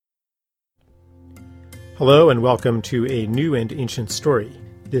Hello and welcome to A New and Ancient Story.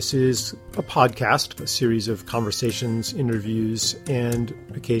 This is a podcast, a series of conversations, interviews, and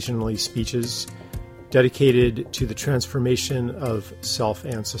occasionally speeches dedicated to the transformation of self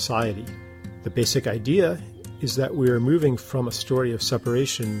and society. The basic idea is that we are moving from a story of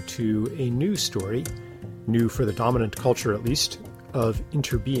separation to a new story, new for the dominant culture at least, of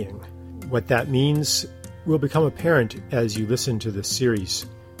interbeing. What that means will become apparent as you listen to this series.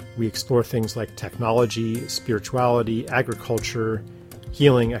 We explore things like technology, spirituality, agriculture,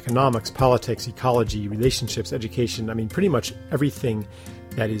 healing, economics, politics, ecology, relationships, education. I mean, pretty much everything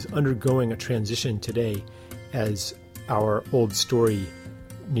that is undergoing a transition today as our old story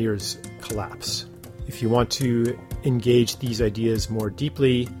nears collapse. If you want to engage these ideas more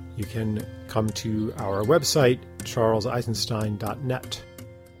deeply, you can come to our website, charleseisenstein.net.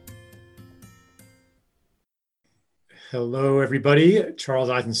 Hello, everybody. Charles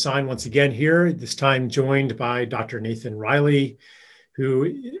Eisenstein once again here, this time joined by Dr. Nathan Riley,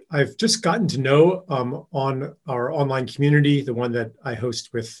 who I've just gotten to know on our online community, the one that I host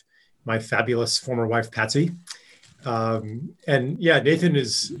with my fabulous former wife, Patsy. And yeah, Nathan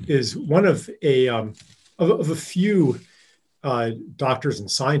is one of a few doctors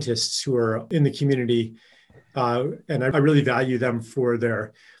and scientists who are in the community, and I really value them for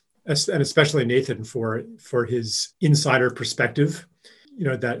their, and especially Nathan for his insider perspective,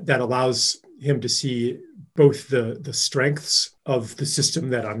 that allows him to see both the strengths of the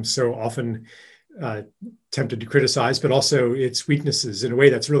system that I'm so often tempted to criticize, but also its weaknesses in a way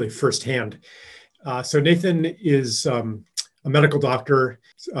that's really firsthand. So Nathan is a medical doctor,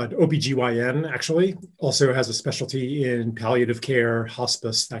 OBGYN actually, also has a specialty in palliative care,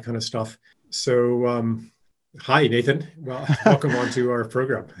 hospice, that kind of stuff. So hi, Nathan. Well, welcome onto our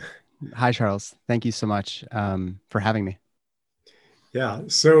program. Hi, Charles. Thank you so much for having me. Yeah.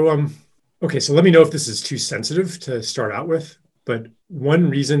 So, okay. So let me know if this is too sensitive to start out with. But one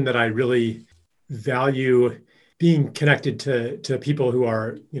reason that I really value being connected to people who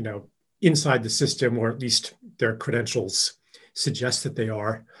are, inside the system, or at least their credentials suggest that they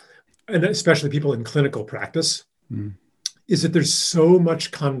are, and especially people in clinical practice, is that there's so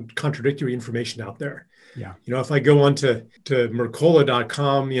much contradictory information out there. Yeah. If I go on to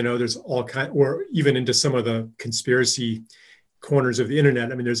Mercola.com, there's all kind, or even into some of the conspiracy corners of the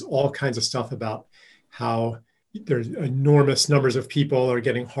internet. I mean, there's all kinds of stuff about how there's enormous numbers of people are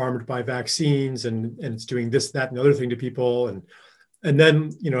getting harmed by vaccines, and it's doing this, that, and the other thing to people. And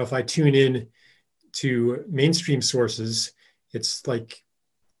then, if I tune in to mainstream sources, it's like,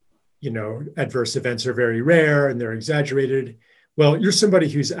 adverse events are very rare and they're exaggerated. Well, you're somebody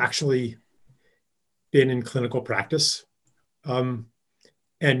who's actually been in clinical practice. And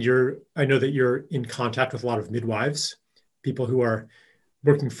I know that you're in contact with a lot of midwives, people who are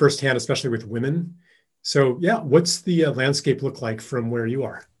working firsthand, especially with women. So yeah, what's the landscape look like from where you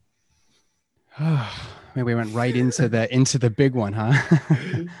are? Maybe we went right into the big one, huh?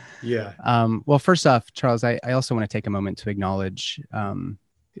 Yeah. Well, first off, Charles, I also want to take a moment to acknowledge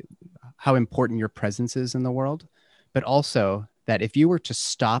how important your presence is in the world, but also that if you were to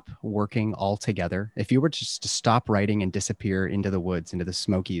stop working altogether, if you were just to stop writing and disappear into the woods, into the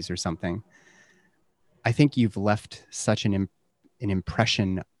Smokies or something, I think you've left such an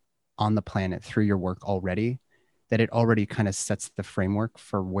impression on the planet through your work already, that it already kind of sets the framework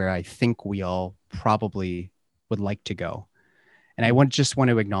for where I think we all probably would like to go. And I just want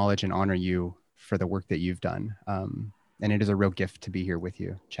to acknowledge and honor you for the work that you've done. And it is a real gift to be here with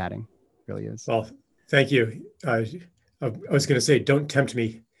you chatting. It really is. Well, thank you. I was going to say, don't tempt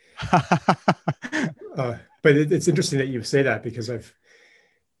me. But it's interesting that you say that, because I've,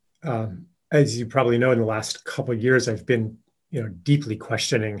 as you probably know, in the last couple of years, I've been, deeply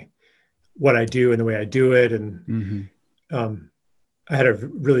questioning what I do and the way I do it. And I had a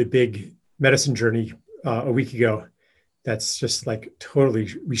really big medicine journey a week ago that's just like totally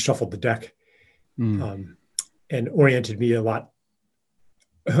reshuffled the deck and oriented me a lot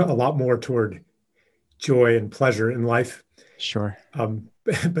more toward joy and pleasure in life. Sure.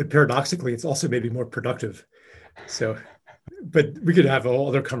 But paradoxically, it's also maybe more productive. So, but we could have a whole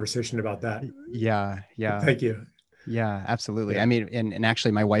other conversation about that. Yeah. But thank you. Yeah, absolutely. Yeah. I mean, and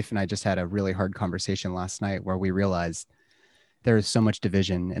actually my wife and I just had a really hard conversation last night where we realized there is so much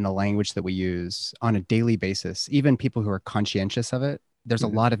division in the language that we use on a daily basis. Even people who are conscientious of it, there's a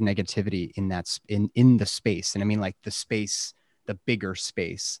lot of negativity in that, in the space. And I mean, like the space, the bigger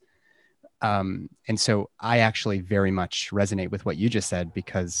space. And so I actually very much resonate with what you just said,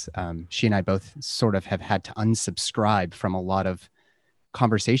 because she and I both sort of have had to unsubscribe from a lot of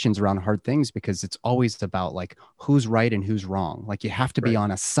conversations around hard things, because it's always about like who's right and who's wrong. Like you have to be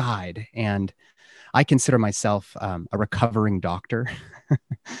on a side. And I consider myself a recovering doctor.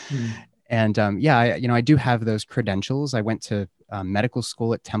 Mm. And yeah, I do have those credentials. I went to medical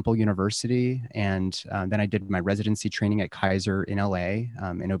school at Temple University, and then I did my residency training at Kaiser in LA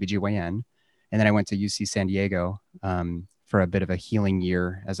in OBGYN. And then I went to UC San Diego for a bit of a healing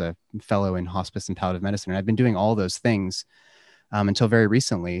year as a fellow in hospice and palliative medicine. And I've been doing all those things until very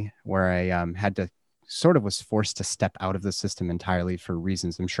recently, where I had to sort of was forced to step out of the system entirely for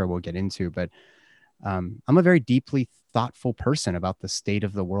reasons I'm sure we'll get into. But I'm a very deeply thoughtful person about the state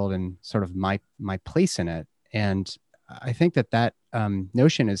of the world and sort of my place in it. And I think that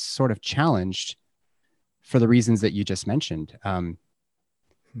notion is sort of challenged for the reasons that you just mentioned.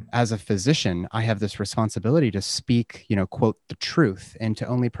 As a physician, I have this responsibility to speak, quote, the truth and to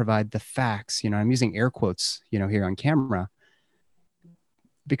only provide the facts. I'm using air quotes, here on camera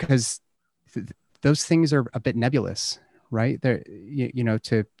because th- those things are a bit nebulous, right? There,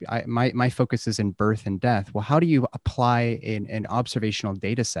 my focus is in birth and death. Well, how do you apply an observational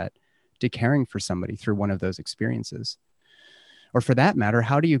data set to caring for somebody through one of those experiences? Or for that matter,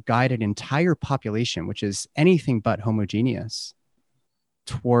 how do you guide an entire population, which is anything but homogeneous,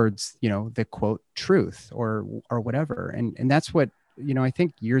 towards the quote truth or whatever? And that's what I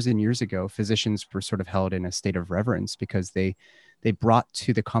think years and years ago physicians were sort of held in a state of reverence because they brought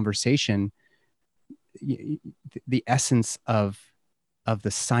to the conversation the essence of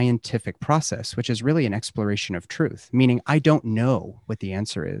the scientific process, which is really an exploration of truth, meaning I don't know what the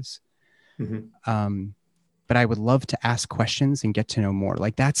answer is. Mhm. um, but I would love to ask questions and get to know more.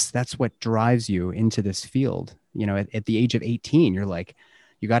 Like that's what drives you into this field. At the age of 18, you're like,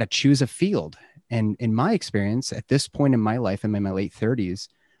 you got to choose a field. And in my experience, at this point in my life, I'm in my late 30s,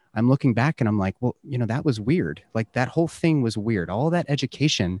 I'm looking back and I'm like, well, that was weird. Like that whole thing was weird. All that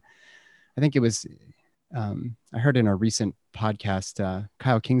education, I think it was, I heard in a recent podcast,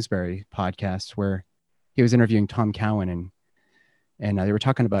 Kyle Kingsbury podcast, where he was interviewing Tom Cowan and they were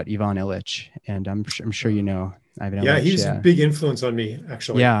talking about Ivan Illich, and I'm sure Uh, Ivan yeah, Illich. he's a Yeah, big influence on me,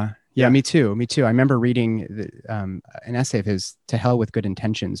 actually. yeah, Yeah. me too, me too. I remember reading an essay of his, "To Hell with Good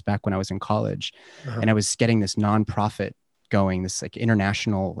Intentions," back when I was in college, Uh-huh. and I was getting this nonprofit going, this like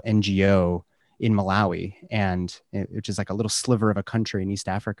international NGO in Malawi, and which is like a little sliver of a country in East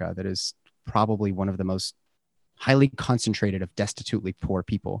Africa that is probably one of the most highly concentrated of destitutely poor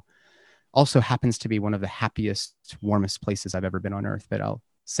people. Also happens to be one of the happiest, warmest places I've ever been on earth, but I'll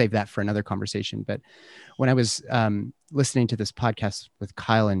save that for another conversation. But when I was listening to this podcast with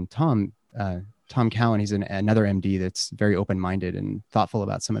Kyle and Tom Cowan, he's another MD that's very open-minded and thoughtful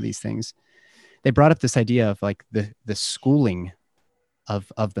about some of these things. They brought up this idea of like the schooling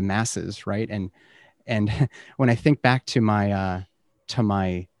of the masses, right? And when I think back to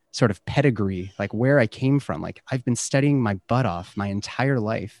my sort of pedigree, like where I came from, like I've been studying my butt off my entire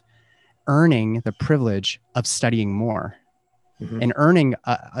life, earning the privilege of studying more Hmm. and earning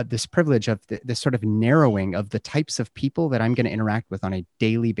this privilege of this sort of narrowing of the types of people that I'm going to interact with on a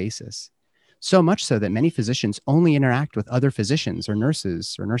daily basis. So much so that many physicians only interact with other physicians or nurse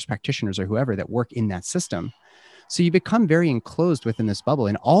practitioners or whoever that work in that system. So you become very enclosed within this bubble.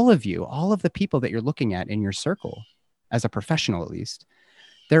 And all of you, all of the people that you're looking at in your circle, as a professional at least,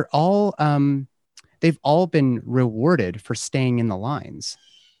 they're all they've all been rewarded for staying in the lines.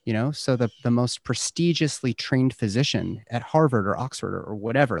 So the most prestigiously trained physician at Harvard or Oxford or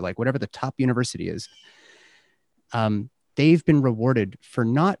whatever, like whatever the top university is, they've been rewarded for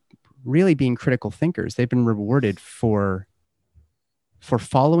not really being critical thinkers. They've been rewarded for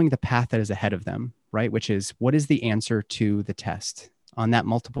following the path that is ahead of them, right? Which is, what is the answer to the test on that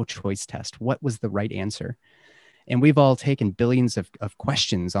multiple choice test? What was the right answer? And we've all taken billions of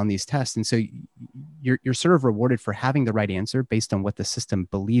questions on these tests. And so you're sort of rewarded for having the right answer based on what the system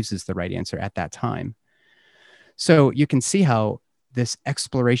believes is the right answer at that time. So you can see how this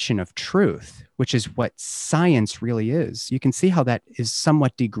exploration of truth, which is what science really is, you can see how that is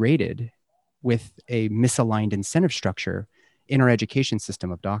somewhat degraded with a misaligned incentive structure in our education system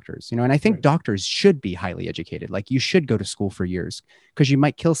of doctors. And I think Right. doctors should be highly educated. Like you should go to school for years, because you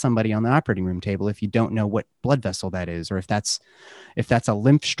might kill somebody on the operating room table if you don't know what blood vessel that is, or if that's a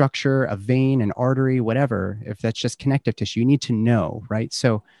lymph structure, a vein, an artery, whatever. If that's just connective tissue, you need to know, right?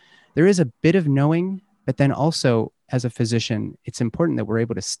 So there is a bit of knowing, but then also as a physician, it's important that we're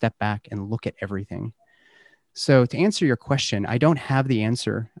able to step back and look at everything. So to answer your question, I don't have the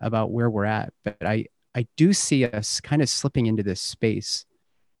answer about where we're at, but I do see us kind of slipping into this space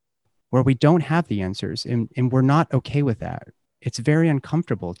where we don't have the answers, and we're not okay with that. It's very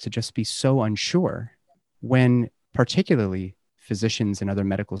uncomfortable to just be so unsure when particularly physicians and other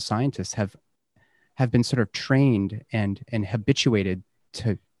medical scientists have been sort of trained and habituated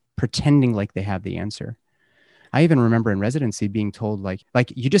to pretending like they have the answer. I even remember in residency being told like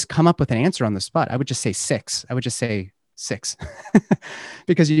you just come up with an answer on the spot. I would just say six. I would just say six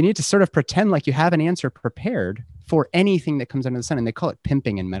because you need to sort of pretend like you have an answer prepared for anything that comes under the sun. And they call it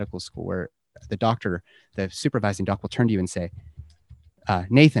pimping in medical school, where the doctor, the supervising doc will turn to you and say,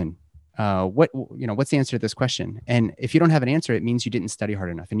 Nathan, what's the answer to this question? And if you don't have an answer, it means you didn't study hard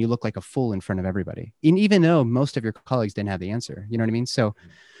enough and you look like a fool in front of everybody. And even though most of your colleagues didn't have the answer, you know what I mean? So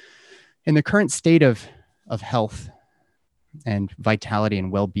in the current state of health and vitality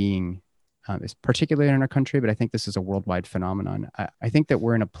and well-being, is particularly in our country, but I think this is a worldwide phenomenon. I think that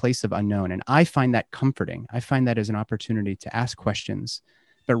we're in a place of unknown, and I find that comforting. I find that as an opportunity to ask questions.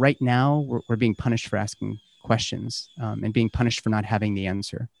 But right now, we're being punished for asking questions, and being punished for not having the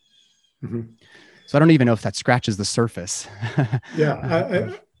answer. Mm-hmm. So I don't even know if that scratches the surface.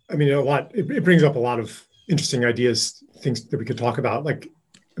 Yeah, I mean, a lot. It brings up a lot of interesting ideas, things that we could talk about. Like,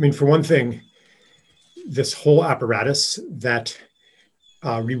 I mean, for one thing, this whole apparatus that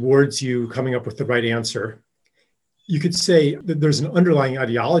rewards you coming up with the right answer. You could say that there's an underlying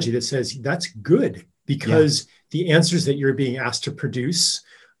ideology that says that's good because the answers that you're being asked to produce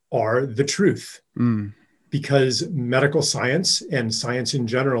are the truth. Because medical science and science in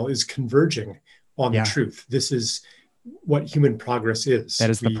general is converging on the truth. This is what human progress is. That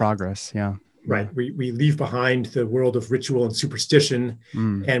is the progress. Yeah. Right. We leave behind the world of ritual and superstition,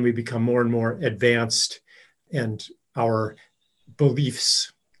 and we become more and more advanced, and our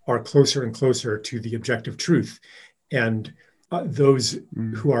beliefs are closer and closer to the objective truth. And those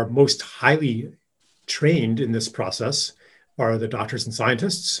who are most highly trained in this process are the doctors and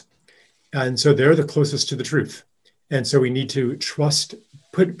scientists. And so they're the closest to the truth. And so we need to trust,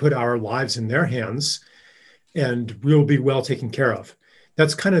 put our lives in their hands, and we'll be well taken care of.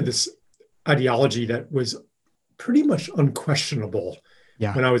 That's kind of this ideology that was pretty much unquestionable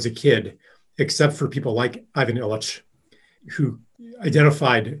when I was a kid, except for people like Ivan Illich, who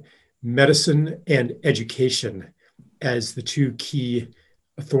identified medicine and education as the two key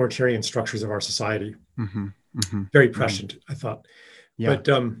authoritarian structures of our society. Very prescient, I thought. But,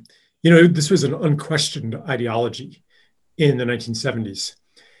 this was an unquestioned ideology in the 1970s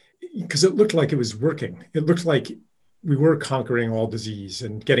because it looked like it was working. It looked like we were conquering all disease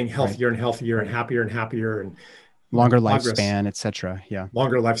and getting healthier and healthier and happier and longer lifespan, et cetera. Yeah.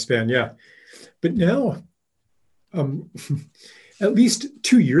 Longer lifespan. Yeah. But now, at least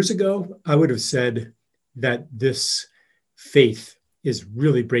 2 years ago, I would have said that this faith is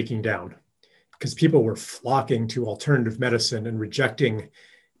really breaking down because people were flocking to alternative medicine and rejecting,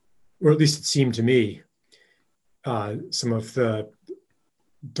 or at least it seemed to me, some of the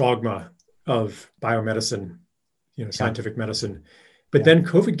dogma of biomedicine, scientific medicine. But then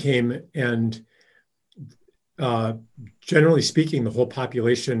COVID came, and generally speaking, the whole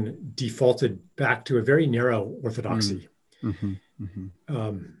population defaulted back to a very narrow orthodoxy.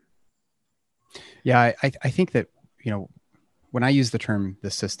 I think that, when I use the term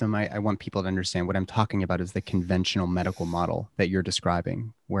the system, I want people to understand what I'm talking about is the conventional medical model that you're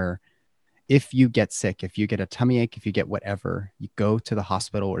describing, where if you get sick, if you get a tummy ache, if you get whatever, you go to the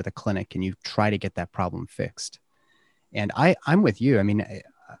hospital or the clinic and you try to get that problem fixed. And I'm with you. I mean,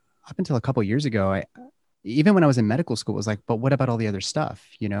 up until a couple of years ago, even when I was in medical school, it was like, but what about all the other stuff,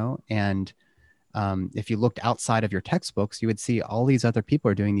 And if you looked outside of your textbooks, you would see all these other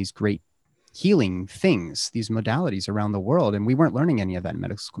people are doing these great healing things, these modalities around the world. And we weren't learning any of that in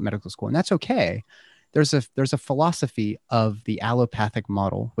medical school. And that's okay. There's a philosophy of the allopathic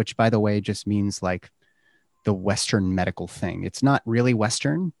model, which, by the way, just means like the Western medical thing. It's not really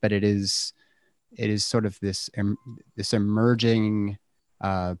Western, but it is sort of this emerging,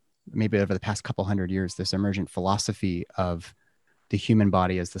 maybe over the past couple hundred years, this emergent philosophy of the human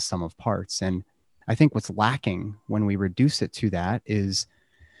body as the sum of parts. And I think what's lacking when we reduce it to that is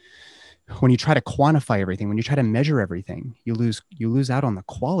when you try to quantify everything, when you try to measure everything, you lose out on the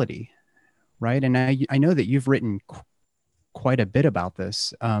quality, right? And I know that you've written quite a bit about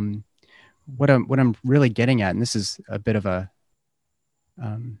this. What I'm really getting at, and this is a bit of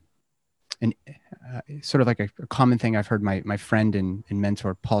sort of like a common thing I've heard my friend and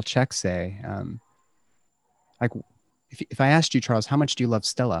mentor Paul Chek say, like if I asked you, Charles, how much do you love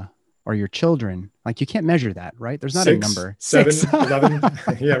Stella or your children? Like you can't measure that, right? There's not 6, a number. 7, 6. 11.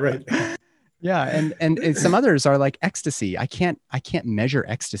 Yeah, right. Yeah, and some others are like ecstasy. I can't measure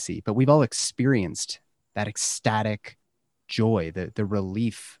ecstasy, but we've all experienced that ecstatic joy, the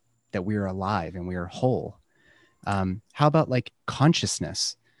relief that we are alive and we are whole. How about like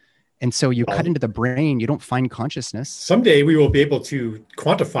consciousness? And so you cut into the brain, you don't find consciousness. Someday we will be able to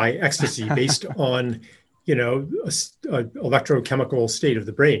quantify ecstasy based on, a electrochemical state of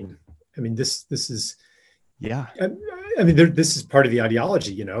the brain. I mean, this is, Yeah. I mean, this is part of the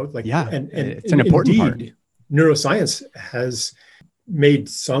ideology, like, Yeah. and It's an important part. indeed, neuroscience has made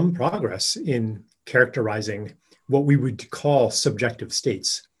some progress in characterizing what we would call subjective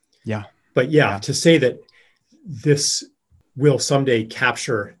states. Yeah. But yeah, Yeah. to say that this will someday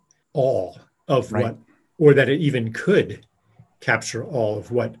capture all of Right. what, or that it even could capture all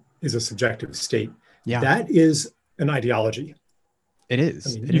of what is a subjective state, Yeah. that is an ideology. It I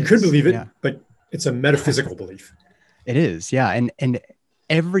is. mean, It you could is. believe it, Yeah. but it's a metaphysical belief. It is. Yeah. And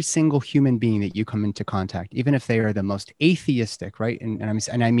every single human being that you come into contact, even if they are the most atheistic, right? And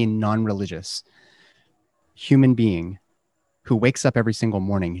I mean non-religious human being who wakes up every single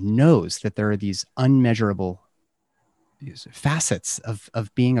morning knows that there are these unmeasurable facets of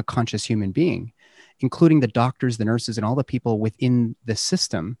being a conscious human being, including the doctors, the nurses, and all the people within the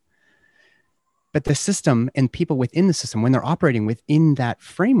system. But the system and people within the system, when they're operating within that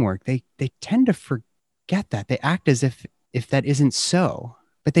framework, they tend to forget that. They act as if that isn't so,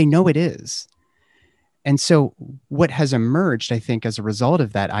 but they know it is. And so what has emerged, I think, as a result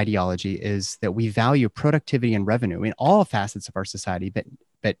of that ideology is that we value productivity and revenue in all facets of our society. But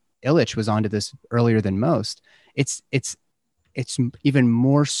Illich was onto this earlier than most. It's even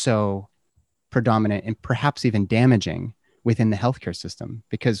more so predominant and perhaps even damaging within the healthcare system,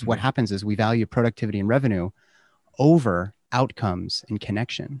 because what Mhm. happens is we value productivity and revenue over outcomes and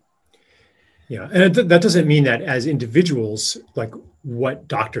connection. Yeah, and that doesn't mean that as individuals, like what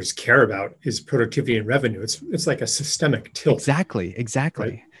doctors care about is productivity and revenue. It's like a systemic tilt, Exactly, right?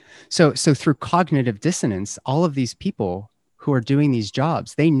 exactly. So through cognitive dissonance, all of these people who are doing these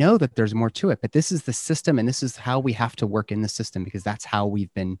jobs, they know that there's more to it, but this is the system and this is how we have to work in the system because that's how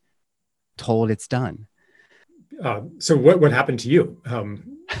we've been told it's done. So what happened to you?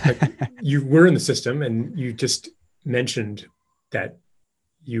 Like you were in the system, and you just mentioned that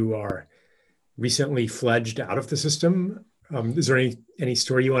you are recently fledged out of the system. Is there any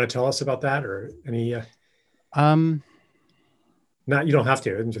story you want to tell us about that, or any? um, Not, you don't have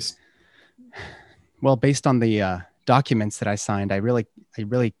to. And just well, based on the documents that I signed, I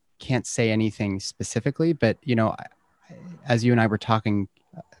really can't say anything specifically, but as you and I were talking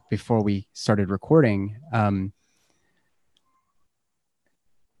before we started recording,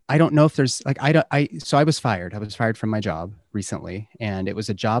 I don't know if there's like I don't I so I was fired. I was fired from my job recently, and it was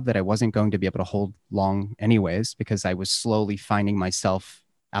a job that I wasn't going to be able to hold long anyways because I was slowly finding myself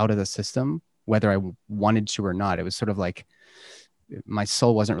out of the system whether I wanted to or not. It was sort of like my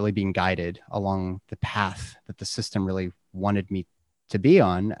soul wasn't really being guided along the path that the system really wanted me to be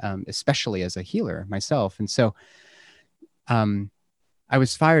on, especially as a healer myself. And so um, I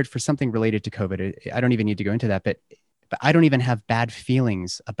was fired for something related to COVID. I don't even need to go into that, but I don't even have bad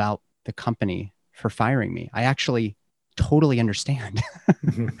feelings about the company for firing me. I actually totally understand.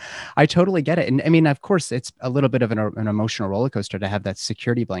 Mhm. I totally get it. And I mean, of course, it's a little bit of an emotional roller coaster to have that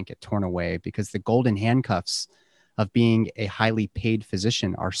security blanket torn away because the golden handcuffs of being a highly paid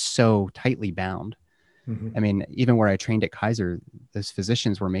physician are so tightly bound. I Mhm. mean, even where I trained at Kaiser, those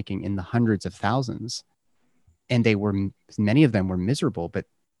physicians were making in the hundreds of thousands, and many of them were miserable, but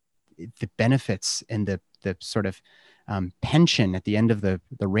the benefits and the sort of pension at the end of the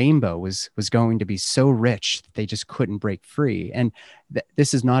rainbow was going to be so rich that they just couldn't break free. And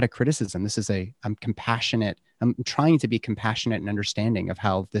this is not a criticism. This is I'm compassionate. I'm trying to be compassionate and understanding of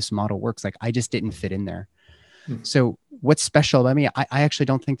how this model works. Like I just didn't fit in there. Mhm. So what's special about me? I actually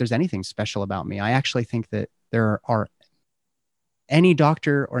don't think there's anything special about me. I actually think that there are any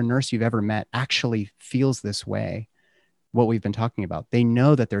doctor or nurse you've ever met actually feels this way, what we've been talking about. They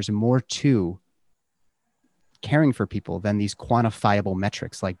know that there's more to caring for people than these quantifiable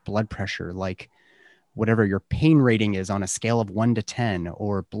metrics like blood pressure, like whatever your pain rating is on a scale of 1 to 10,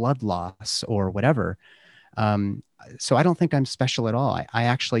 or blood loss, or whatever. Um, so I don't think I'm special at all. I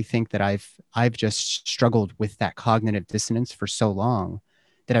actually think that I've just struggled with that cognitive dissonance for so long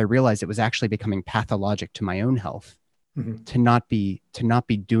that I realized it was actually becoming pathologic to my own health Mhm. to not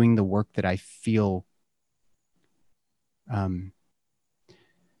be doing the work that I feel um,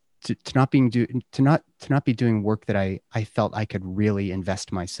 to not being do to not be doing work that I felt I could really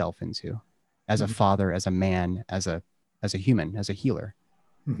invest myself into as a Mhm. father, as a man, as a human, as a healer.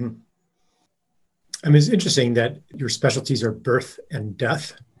 Mhm. I mean, it's interesting that your specialties are birth and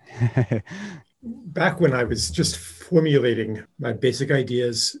death. Back when I was just formulating my basic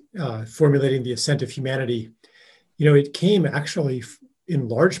ideas, formulating the ascent of humanity, it came actually in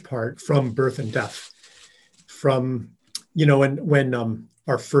large part from birth and death. From, when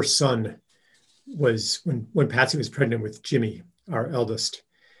our first son was when Patsy was pregnant with Jimmy, our eldest,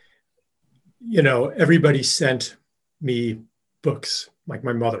 everybody sent me books, like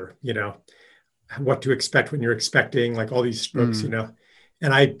my mother, what to expect when you're expecting, like all these books, Mm,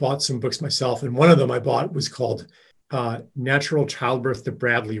 And I bought some books myself. And one of them I bought was called Natural Childbirth the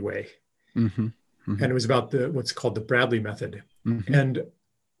Bradley Way. mm-hmm, mm-hmm, And it was about what's called the Bradley method. mm-hmm. And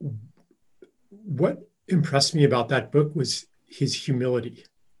what impressed me about that book was his humility.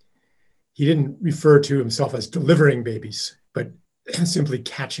 He didn't refer to himself as delivering babies, but simply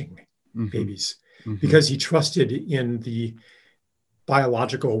catching Mm-hmm. babies Mm-hmm. because he trusted in the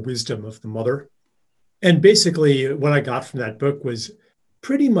biological wisdom of the mother. And basically, what I got from that book was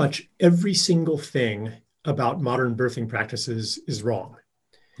pretty much every single thing about modern birthing practices is wrong,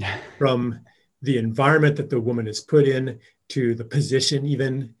 from the environment that the woman is put in to the position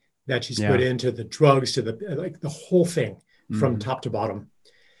even that she's put Yeah. in to the drugs to the like the whole thing from Mm-hmm. top to bottom.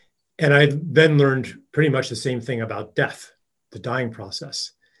 And I then learned pretty much the same thing about death, the dying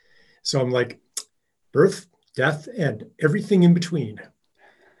process. So I'm like, birth, death, and everything in between.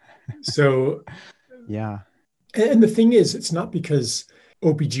 So, Yeah. and the thing is, it's not because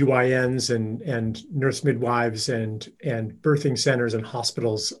OBGYNs and nurse midwives and birthing centers and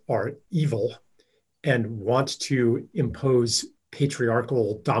hospitals are evil and want to impose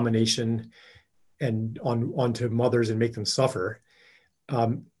patriarchal domination and onto mothers and make them suffer.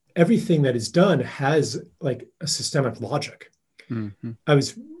 Um, Everything that is done has like a systemic logic. Mm-hmm. I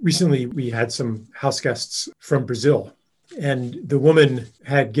was recently, we had some house guests from Brazil, and the woman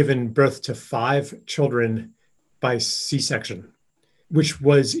had given birth to 5 children by C-section, which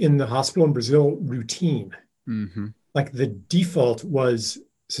was in the hospital in Brazil routine. Mm-hmm. Like the default was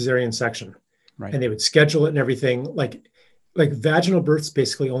cesarean section, Right. and they would schedule it and everything. Like vaginal births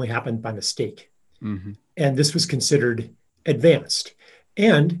basically only happened by mistake, Mm-hmm. and this was considered advanced.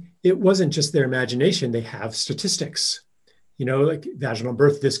 And it wasn't just their imagination; they have statistics. Like vaginal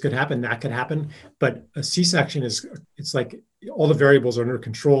birth, this could happen, that could happen. But a C-section it's like all the variables are under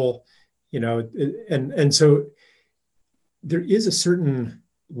control, and so there is a certain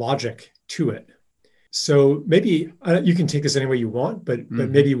logic to it. So maybe you can take this any way you want, but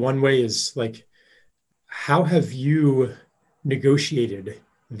Mm-hmm. maybe one way is like, how have you negotiated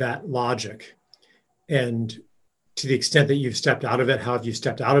that logic? And to the extent that you've stepped out of it, how have you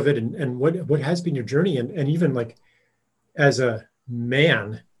stepped out of it? And what has been your journey? And even like as a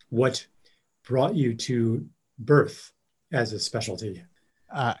man, what brought you to birth as a specialty?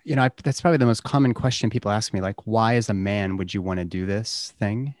 That's probably the most common question people ask me, like, why as a man would you want to do this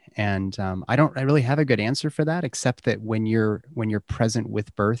thing? And I really have a good answer for that, except that when you're present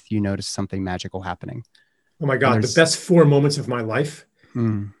with birth, you notice something magical happening. Oh my And God, the there's, best 4 moments of my life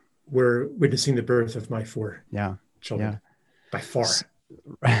mm, were witnessing the birth of my 4 yeah. children by far.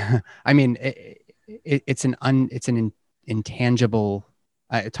 I mean, it's an intangible.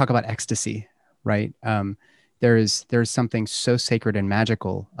 Talk about ecstasy, right? There's something so sacred and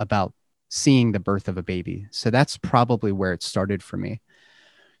magical about seeing the birth of a baby. So that's probably where it started for me.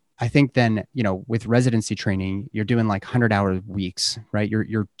 I think then, with residency training, you're doing like 100-hour weeks, right?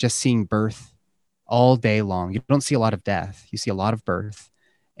 You're just seeing birth all day long. You don't see a lot of death. You see a lot of birth,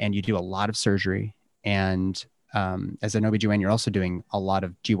 and you do a lot of surgery. And as an OB/GYN, you're also doing a lot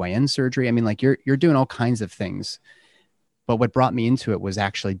of GYN surgery. I mean, like you're doing all kinds of things. But what brought me into it was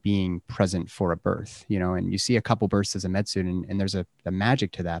actually being present for a birth, and you see a couple births as a med student, and there's a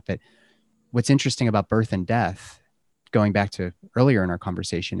magic to that. But what's interesting about birth and death, going back to earlier in our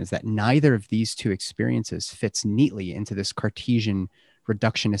conversation, is that neither of these two experiences fits neatly into this Cartesian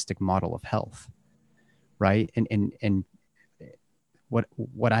reductionistic model of health, right? And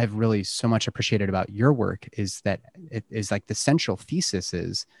what I've really so much appreciated about your work is that it is like the central thesis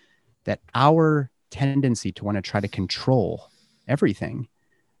is that our tendency to want to try to control everything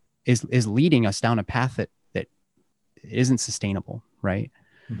is leading us down a path that isn't sustainable, right?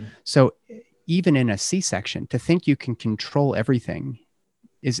 Mhm. So even in a C-section, to think you can control everything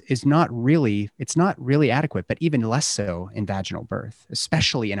is not really, it's not really adequate, but even less so in vaginal birth,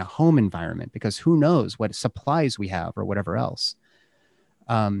 especially in a home environment, because who knows what supplies we have or whatever else.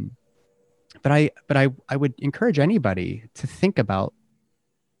 Um, but I would encourage anybody to think about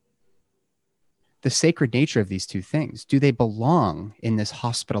the sacred nature of these two things. Do they belong in this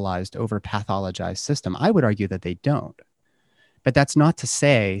hospitalized, over pathologized system? I would argue that they don't. But that's not to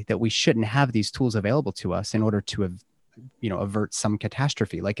say that we shouldn't have these tools available to us in order to avert some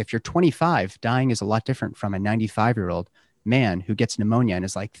catastrophe. Like if you're 25, dying is a lot different from a 95-year-old man who gets pneumonia and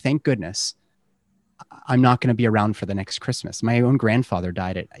is like, thank goodness I'm not going to be around for the next Christmas. My own grandfather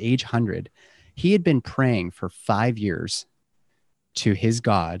died at age 100. He had been praying for 5 years to his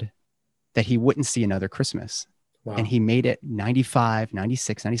God that he wouldn't see another Christmas. And Wow. he made it 95,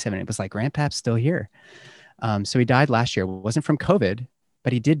 96, 97. It was like, Grandpa's still here. So he died last year. It wasn't from COVID,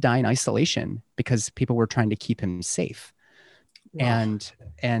 but he did die in isolation because people were trying to keep him safe. Wow.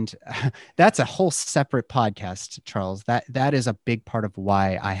 And that's a whole separate podcast, Charles. That is a big part of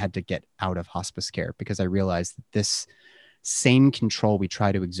why I had to get out of hospice care, because I realized that this same control we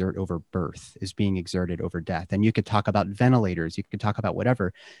try to exert over birth is being exerted over death. And you could talk about ventilators, you could talk about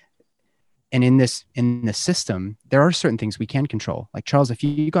whatever. And in this system, there are certain things we can control. Like, Charles, if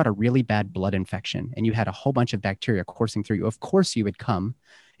you got a really bad blood infection and you had a whole bunch of bacteria coursing through you, of course you would come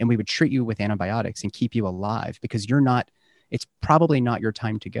and we would treat you with antibiotics and keep you alive, because it's probably not your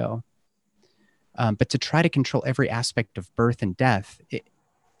time to go. But to try to control every aspect of birth and death,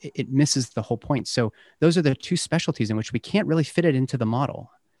 it misses the whole point. So those are the two specialties in which we can't really fit it into the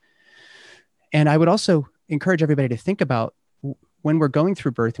model. And I would also encourage everybody to think about, when we're going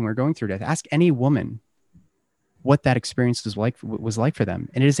through birth and we're going through death, ask any woman what that experience was like for them.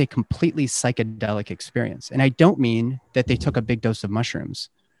 And it is a completely psychedelic experience. And I don't mean that they took a big dose of mushrooms.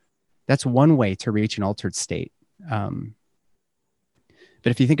 That's one way to reach an altered state. But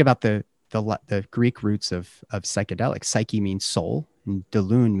if you think about the Greek roots of psychedelic, psyche means soul, and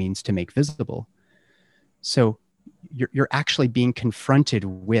delune means to make visible. So you're actually being confronted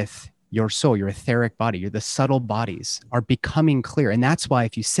with your soul, your etheric body, the subtle bodies are becoming clear. And that's why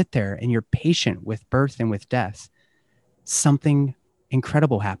if you sit there and you're patient with birth and with death, something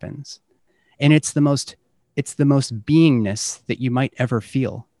incredible happens. And it's the most beingness that you might ever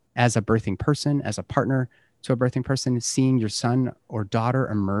feel as a birthing person, as a partner to a birthing person, seeing your son or daughter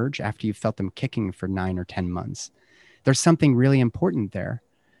emerge after you've felt them kicking for 9 or 10 months. There's something really important there.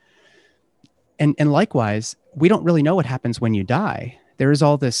 And likewise, we don't really know what happens when you die. There is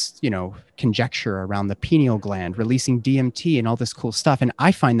all this, conjecture around the pineal gland releasing DMT and all this cool stuff. And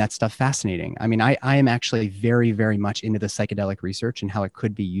I find that stuff fascinating. I mean, I am actually very, very much into the psychedelic research and how it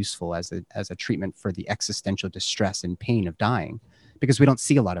could be useful as a treatment for the existential distress and pain of dying, because we don't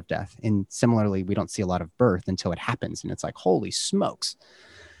see a lot of death. And similarly, we don't see a lot of birth until it happens. And it's like, holy smokes.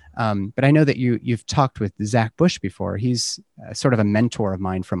 But I know that you've talked with Zach Bush before. He's sort of a mentor of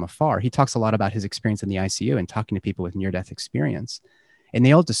mine from afar. He talks a lot about his experience in the ICU and talking to people with near-death experience. And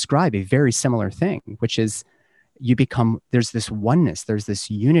they all describe a very similar thing, which is there's this oneness, there's this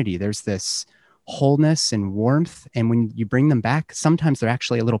unity, there's this wholeness and warmth. And when you bring them back, sometimes they're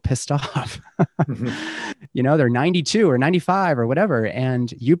actually a little pissed off. Mhm. They're 92 or 95 or whatever.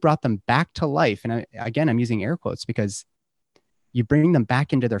 And you brought them back to life. And again, I'm using air quotes because you bring them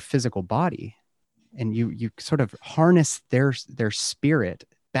back into their physical body, and you sort of harness their spirit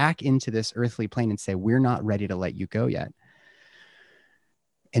back into this earthly plane and say, we're not ready to let you go yet.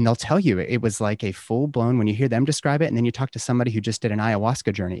 And they'll tell you it was like a full blown, when you hear them describe it, and then you talk to somebody who just did an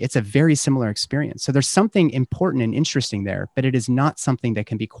ayahuasca journey, it's a very similar experience. So there's something important and interesting there, but it is not something that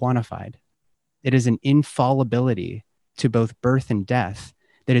can be quantified. It is an infallibility to both birth and death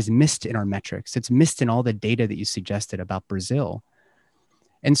that is missed in our metrics. It's missed in all the data that you suggested about Brazil.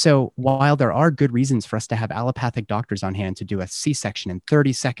 And so while there are good reasons for us to have allopathic doctors on hand to do a C-section in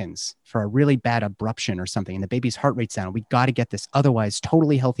 30 seconds for a really bad abruption or something, and the baby's heart rate's down, we got to get this otherwise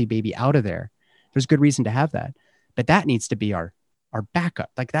totally healthy baby out of there. There's good reason to have that. But that needs to be our backup.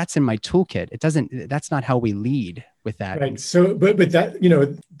 Like, that's in my toolkit. That's not how we lead with that. Right. So, but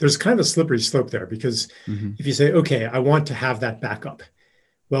that, there's kind of a slippery slope there, because Mm-hmm. if you say, okay, I want to have that backup,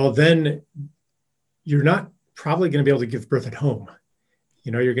 well, then you're not probably going to be able to give birth at home.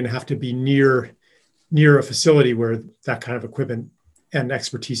 You're going to have to be near a facility where that kind of equipment and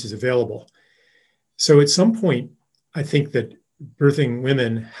expertise is available. So at some point, I think that birthing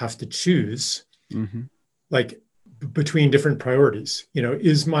women have to choose, Mm-hmm. like, between different priorities.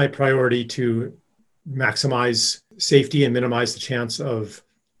 Is my priority to maximize safety and minimize the chance of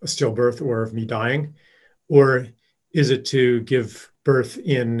a stillbirth or of me dying? Or is it to give birth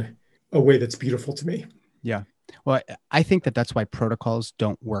in a way that's beautiful to me? Yeah. Well, I think that's why protocols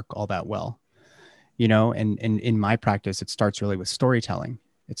don't work all that well. And in my practice, it starts really with storytelling.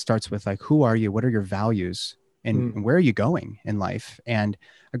 It starts with, like, who are you? What are your values? And Mm. where are you going in life? And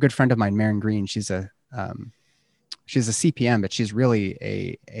a good friend of mine, Maren Green, she's a CPM, but she's really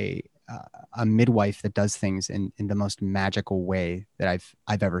a midwife that does things in the most magical way that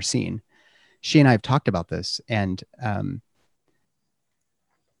I've ever seen. She and I have talked about this, and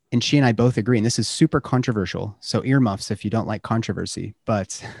she and I both agree, and this is super controversial, so earmuffs if you don't like controversy,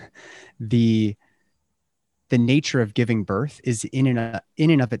 but the nature of giving birth is in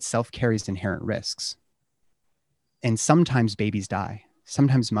and of itself carries inherent risks. And sometimes babies die.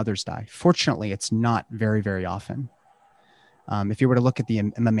 Sometimes mothers die. Fortunately, it's not very, very often. If you were to look at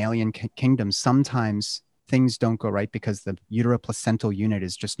the mammalian kingdom, sometimes things don't go right because the uteroplacental unit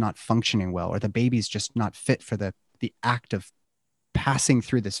is just not functioning well, or the baby's just not fit for the act of passing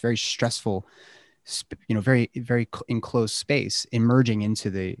through this very stressful, very very enclosed space, emerging into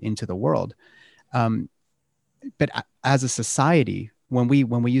the world. Um, but as a society, when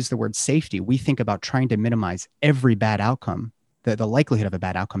we use the word safety, we think about trying to minimize every bad outcome, the likelihood of a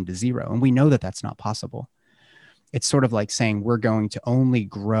bad outcome to zero, and we know that that's not possible. It's sort of like saying we're going to only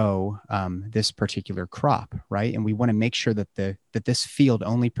grow this particular crop, right? And we want to make sure that this field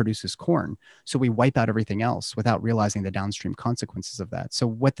only produces corn, so we wipe out everything else without realizing the downstream consequences of that.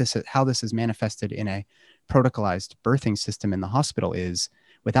 So how this is manifested in a protocolized birthing system in the hospital is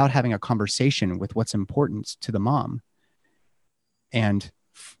without having a conversation with what's important to the mom and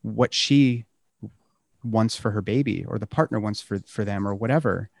what she wants for her baby or the partner wants for them or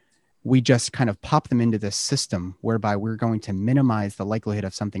whatever. We just kind of pop them into this system whereby we're going to minimize the likelihood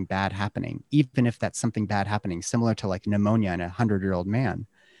of something bad happening, even if that's something bad happening, similar to like pneumonia in a 100-year-old man,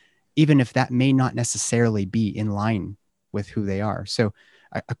 even if that may not necessarily be in line with who they are. So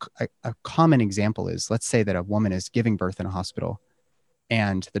a common example is, let's say that a woman is giving birth in a hospital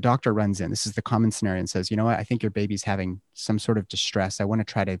and the doctor runs in. This is the common scenario, and says, you know what, I think your baby's having some sort of distress. I want to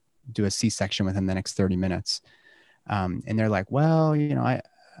try to do a C-section within the next 30 minutes. And they're like, well,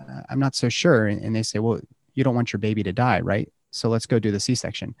 I'm not so sure. And they say, well, you don't want your baby to die, right? So let's go do the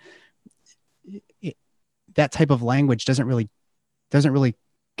C-section. That type of language doesn't really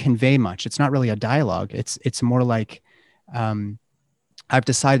convey much. It's not really a dialogue. It's more like, I've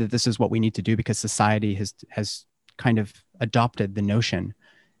decided this is what we need to do because society has kind of adopted the notion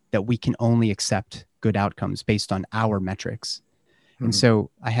that we can only accept good outcomes based on our metrics. Mm-hmm. And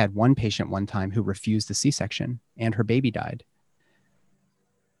so I had one patient one time who refused the C-section and her baby died.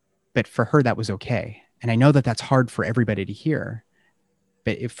 But for her, that was okay. And I know that that's hard for everybody to hear,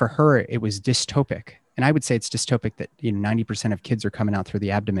 but for her, it was dystopic. And I would say it's dystopic that 90% of kids are coming out through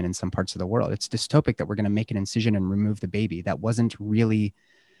the abdomen in some parts of the world. It's dystopic that we're going to make an incision and remove the baby. That wasn't really,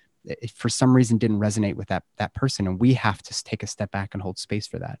 it, for some reason, didn't resonate with that person. And we have to take a step back and hold space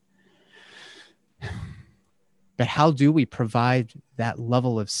for that. But how do we provide that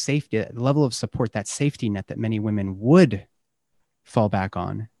level of safety, that level of support, that safety net that many women would fall back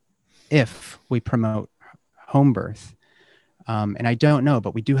on if we promote home birth? And I don't know,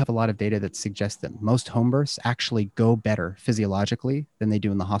 but we do have a lot of data that suggests that most home births actually go better physiologically than they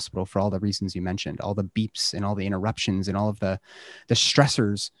do in the hospital for all the reasons you mentioned, all the beeps and all the interruptions and all of the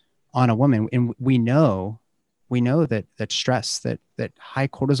stressors on a woman. And we know that stress, that high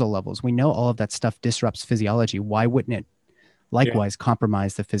cortisol levels, we know all of that stuff disrupts physiology. Why wouldn't it likewise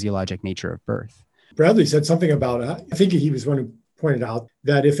compromise the physiologic nature of birth? Bradley said something about, I think he was one who pointed out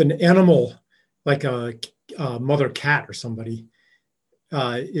that if an animal like a mother cat or somebody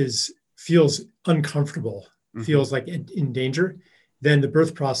feels uncomfortable, mm-hmm. feels like in danger, then the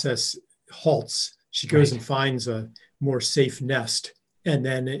birth process halts. She goes and finds a more safe nest, and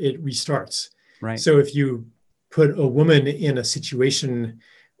then it restarts. Right. So if you put a woman in a situation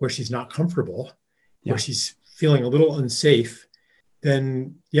where she's not comfortable, where she's feeling a little unsafe,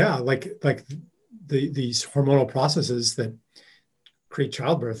 then these hormonal processes that create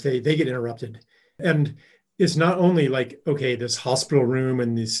childbirth, they get interrupted. And it's not only like, okay, this hospital room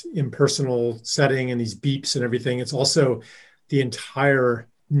and this impersonal setting and these beeps and everything. It's also the entire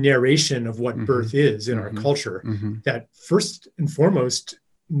narration of what mm-hmm. birth is in mm-hmm. our culture mm-hmm. that first and foremost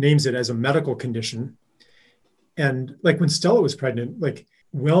names it as a medical condition. And like when Stella was pregnant, like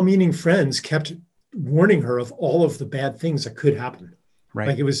well-meaning friends kept warning her of all of the bad things that could happen. Right.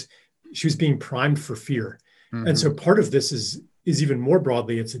 Like she was being primed for fear. Mm-hmm. And so part of this is even more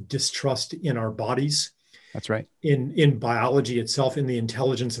broadly, it's a distrust in our bodies. That's right. In biology itself, in the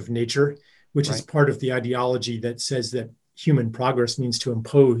intelligence of nature, which is part of the ideology that says that human progress means to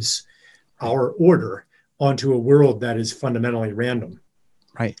impose our order onto a world that is fundamentally random.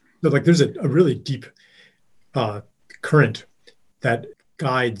 Right. So like there's a really deep current that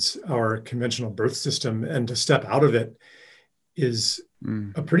guides our conventional birth system, and to step out of it is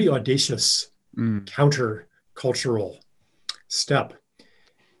a pretty audacious counter-cultural step.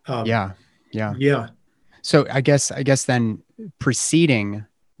 Yeah. So I guess then preceding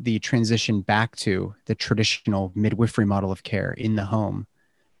the transition back to the traditional midwifery model of care in the home,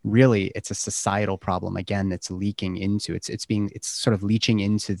 really it's a societal problem again that's leaking into it's sort of leaching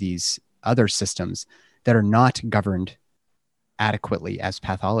into these other systems that are not governed adequately as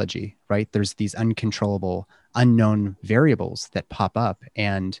pathology, right? There's these uncontrollable, unknown variables that pop up,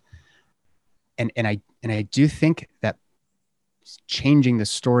 and I do think that changing the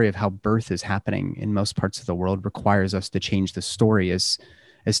story of how birth is happening in most parts of the world requires us to change the story as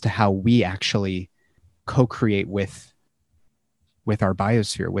to how we actually co-create with our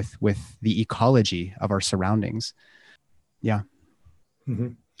biosphere, with the ecology of our surroundings. Yeah.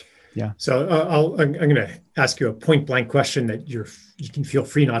 Mhm. Yeah. So I'm going to ask you a point blank question that you can feel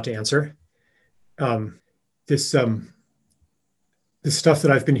free not to answer. Um, this this stuff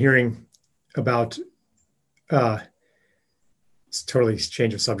that I've been hearing about, uh, it's totally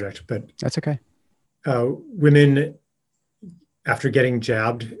change of subject, but That's okay. women after getting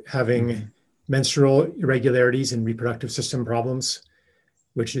jabbed having Mm-hmm. menstrual irregularities and reproductive system problems,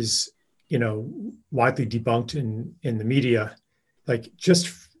 which is, you know, widely debunked in the media. Like,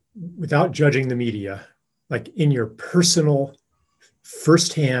 just without judging the media, like in your personal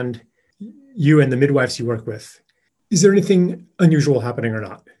firsthand, you and the midwives you work with, is there anything unusual happening or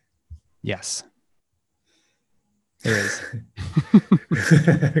not? Yes, there is.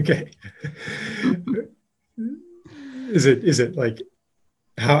 Okay. Is it like,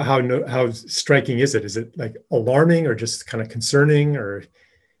 how striking is it? Is it like alarming or just kind of concerning or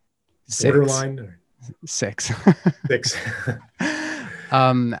Six. borderline or Six. six?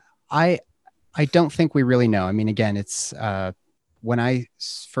 um, I I don't think we really know. I mean, again, it's when I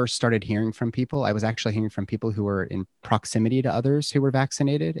first started hearing from people, I was actually hearing from people who were in proximity to others who were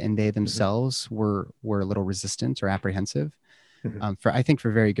vaccinated, and they Mhm, themselves were a little resistant or apprehensive. mhm, For I think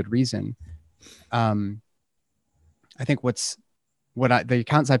for very good reason. Um, I think the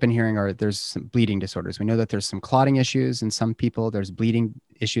accounts I've been hearing are there's some bleeding disorders. We know that there's some clotting issues in some people. There's bleeding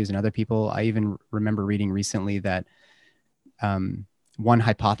issues in other people. I even remember reading recently that um, one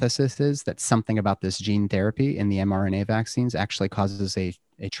hypothesis is that something about this gene therapy in the mRNA vaccines actually causes a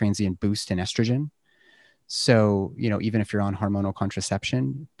transient boost in estrogen. So, even if you're on hormonal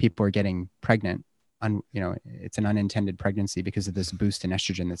contraception, people are getting pregnant. It's an unintended pregnancy because of this boost in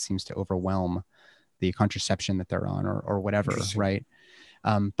estrogen that seems to overwhelm the contraception that they're on, or whatever, interesting. right?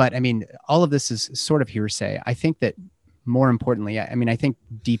 But I mean, all of this is sort of hearsay. I think that more importantly, I mean, I think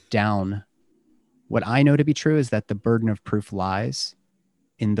deep down, what I know to be true is that the burden of proof lies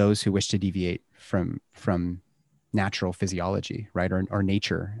in those who wish to deviate from natural physiology, right, or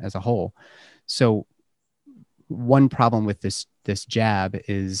nature as a whole. So one problem with this jab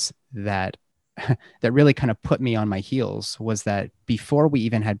is that that really kind of put me on my heels was that before we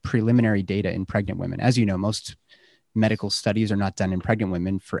even had preliminary data in pregnant women, as you know, most medical studies are not done in pregnant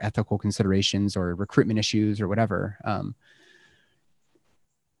women for ethical considerations or recruitment issues or whatever.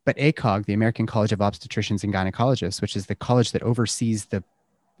 But ACOG, the American College of Obstetricians and Gynecologists, which is the college that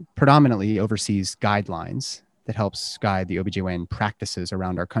predominantly oversees guidelines that helps guide the OBGYN practices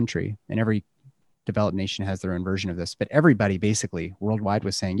around our country. And every developed nation has their own version of this. But everybody basically worldwide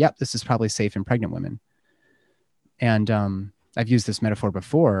was saying, yep, this is probably safe in pregnant women. And I've used this metaphor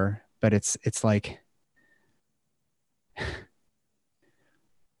before, but it's like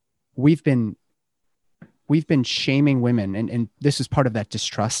we've been we've been shaming women, and this is part of that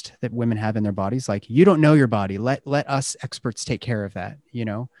distrust that women have in their bodies. Like, you don't know your body. Let us experts take care of that.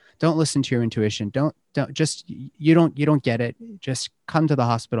 Don't listen to your intuition. Don't just you don't get it. Just come to the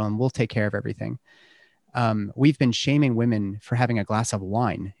hospital and we'll take care of everything. We've been shaming women for having a glass of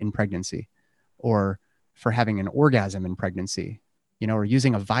wine in pregnancy, or for having an orgasm in pregnancy, or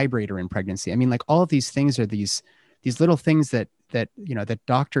using a vibrator in pregnancy. I mean, like, all of these things are these little things that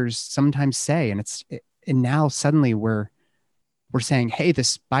doctors sometimes say, and now suddenly we're saying, hey,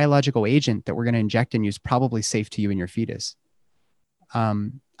 this biological agent that we're going to inject in you is probably safe to you and your fetus.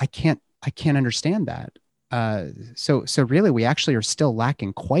 I can't understand that. So really, we actually are still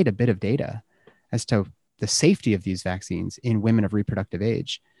lacking quite a bit of data as to the safety of these vaccines in women of reproductive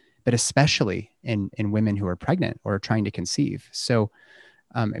age, but especially in women who are pregnant or trying to conceive. So,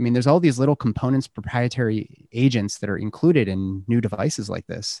 I mean, there's all these little components, proprietary agents that are included in new devices like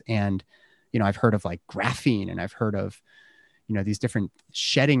this. And, I've heard of like graphene, and I've heard of, these different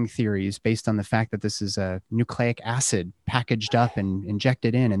shedding theories based on the fact that this is a nucleic acid packaged up and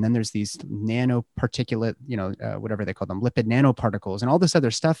injected in. And then there's these nanoparticulate, whatever they call them, lipid nanoparticles, and all this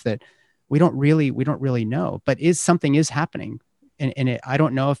other stuff that we don't really know, but something is happening. And I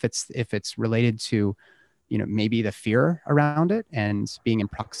don't know if it's related to, maybe the fear around it and being in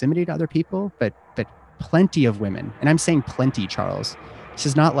proximity to other people, but plenty of women, and I'm saying plenty, Charles. This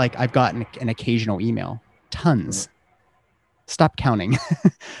is not like I've gotten an occasional email, tons, stop counting,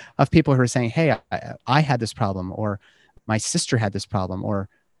 of people who are saying, hey, I had this problem, or my sister had this problem, or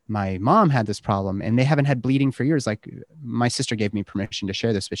my mom had this problem, and they haven't had bleeding for years. Like, my sister gave me permission to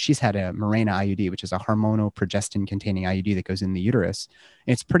share this, but she's had a Mirena IUD, which is a hormonal progestin containing IUD that goes in the uterus.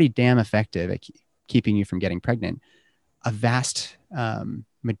 And it's pretty damn effective at keeping you from getting pregnant. A vast,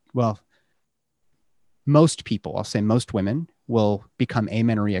 well, most people, I'll say most women, will become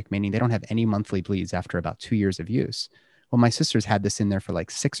amenorrheic, meaning they don't have any monthly bleeds after about 2 years of use. Well, my sister's had this in there for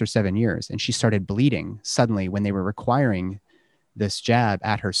like 6 or 7 years, and she started bleeding suddenly when they were requiring this jab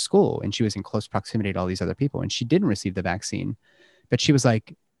at her school, and she was in close proximity to all these other people, and she didn't receive the vaccine. But she was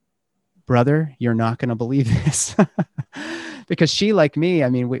like, brother, you're not going to believe this. Because she, like me, I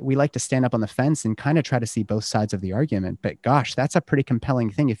mean, we like to stand up on the fence and kind of try to see both sides of the argument. But gosh, that's a pretty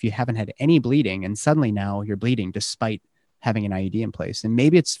compelling thing if you haven't had any bleeding and suddenly now you're bleeding despite having an IUD in place. And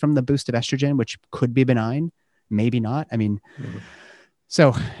maybe it's from the boost of estrogen, which could be benign, maybe not. I mean,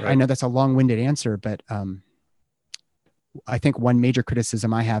 so I Right. know that's a long-winded answer, but I think one major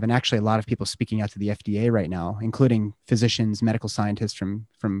criticism I have, and actually a lot of people speaking out to the FDA right now, including physicians, medical scientists from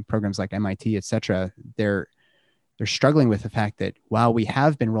programs like MIT, et cetera, they're struggling with the fact that while we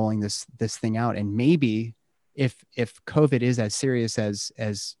have been rolling this thing out, and maybe if COVID is as serious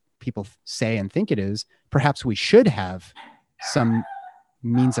as people say and think it is, perhaps we should have some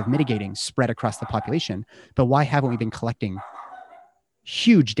means of mitigating spread across the population. But why haven't we been collecting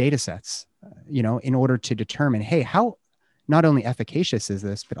huge data sets, in order to determine, hey, how not only efficacious is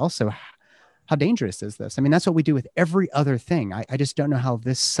this, but also how dangerous is this? I mean, that's what we do with every other thing. I just don't know how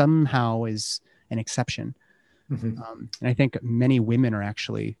this somehow is an exception. Mm-hmm. And I think many women are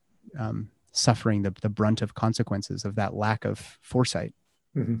actually suffering the brunt of consequences of that lack of foresight.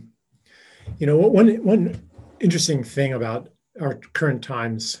 Mm-hmm. One interesting thing about our current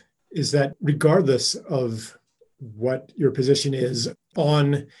times is that regardless of what your position is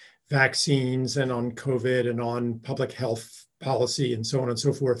on vaccines and on COVID and on public health policy and so on and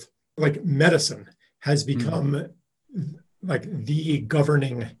so forth, like medicine has become like the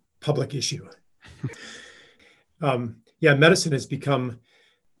governing public issue. Medicine has become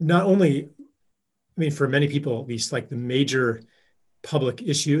not only, I mean, for many people at least, like the major public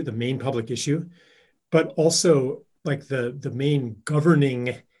issue, the main public issue, but also like the main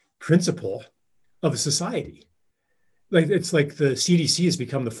governing principle of a society. Like it's like the CDC has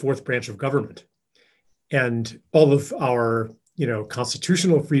become the fourth branch of government, and all of our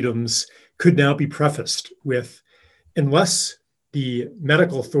constitutional freedoms could now be prefaced with, unless the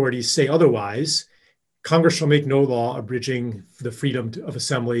medical authorities say otherwise, Congress shall make no law abridging the freedom of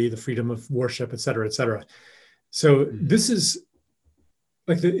assembly, the freedom of worship, et cetera, et cetera. So this is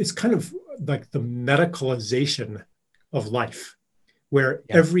like it's kind of like the medicalization of life, where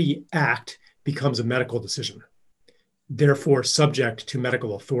every act becomes a medical decision, therefore subject to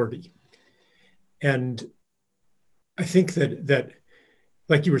medical authority. And I think that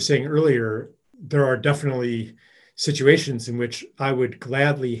like you were saying earlier, there are definitely situations in which I would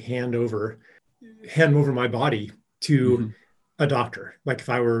gladly hand over my body to a doctor. Like if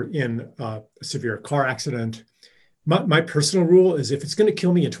I were in a severe car accident, my personal rule is if it's going to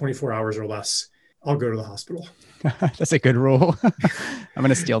kill me in 24 hours or less, I'll go to the hospital. That's a good rule. I'm going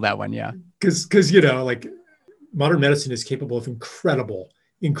to steal that one. Yeah. Because, like modern medicine is capable of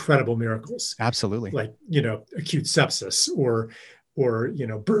incredible miracles. Absolutely. Like, acute sepsis or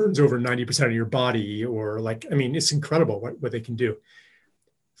burns over 90% of your body, or like, I mean, it's incredible what they can do.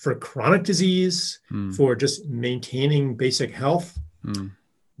 For chronic disease, for just maintaining basic health,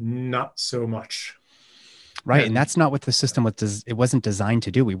 not so much. Right. And that's not what the system was. It wasn't designed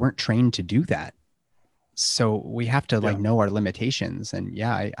to do. We weren't trained to do that. So we have to know our limitations. And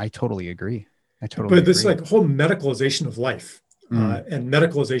I totally agree. But this like whole medicalization of life and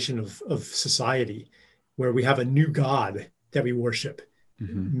medicalization of society, where we have a new God that we worship,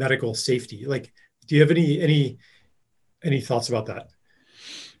 medical safety. Like, do you have any thoughts about that?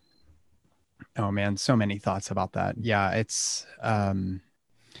 Oh man, so many thoughts about that. Yeah, it's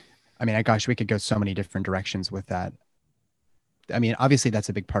I mean, gosh, we could go so many different directions with that. I mean, obviously that's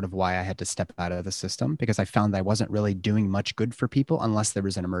a big part of why I had to step out of the system, because I found that I wasn't really doing much good for people unless there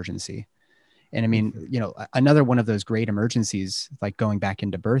was an emergency. And I mean, another one of those great emergencies, like going back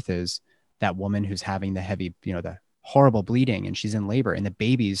into birth, is that woman who's having the heavy, the horrible bleeding, and she's in labor and the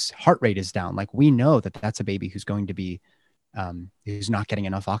baby's heart rate is down. Like, we know that that's a baby who's going to be, who's not getting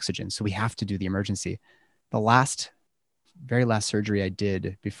enough oxygen. So we have to do the emergency. The very last surgery I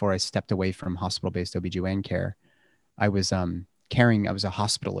did before I stepped away from hospital-based OB/GYN care, I was I was a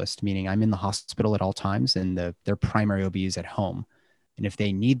hospitalist, meaning I'm in the hospital at all times, and their primary OB is at home. And if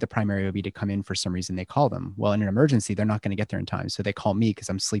they need the primary OB to come in for some reason, they call them. Well, in an emergency, they're not going to get there in time. So they call me because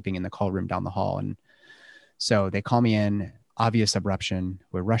I'm sleeping in the call room down the hall. And so they call me in, obvious abruption.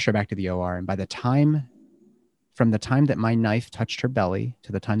 We rush her back to the OR. And from the time that my knife touched her belly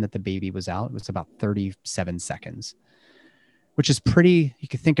to the time that the baby was out, it was about 37 seconds, which is pretty, you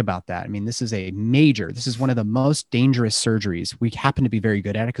could think about that. I mean, this is one of the most dangerous surgeries. We happen to be very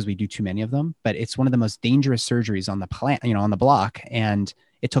good at it because we do too many of them, but it's one of the most dangerous surgeries on the planet, on the block. And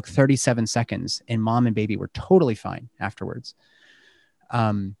it took 37 seconds and mom and baby were totally fine afterwards.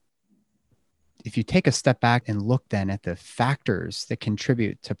 If you take a step back and look then at the factors that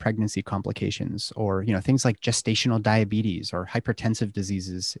contribute to pregnancy complications, or, things like gestational diabetes or hypertensive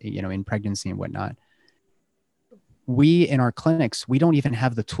diseases, in pregnancy and whatnot, we in our clinics, we don't even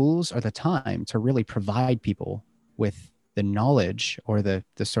have the tools or the time to really provide people with the knowledge or the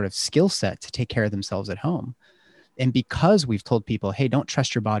sort of skill set to take care of themselves at home. And because we've told people, hey, don't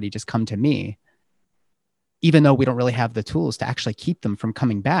trust your body, just come to me, even though we don't really have the tools to actually keep them from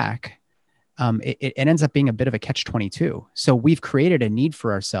coming back, it ends up being a bit of a catch-22. So we've created a need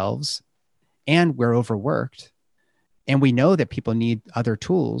for ourselves and we're overworked. And we know that people need other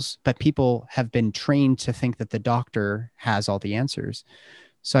tools, but people have been trained to think that the doctor has all the answers.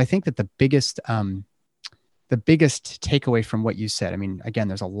 So I think that the biggest takeaway from what you said, I mean, again,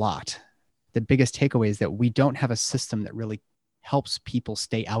 there's a lot. The biggest takeaway is that we don't have a system that really helps people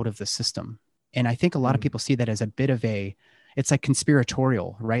stay out of the system. And I think a lot of people see that as a bit of it's like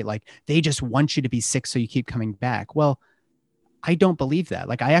conspiratorial, right? Like they just want you to be sick so you keep coming back. Well, I don't believe that.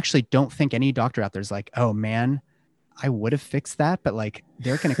 Like, I actually don't think any doctor out there is like, oh man, I would have fixed that, but like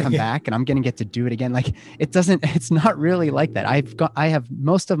they're going to come back and I'm going to get to do it again. Like it's not really like that. I have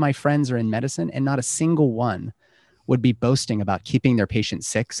most of my friends are in medicine and not a single one would be boasting about keeping their patients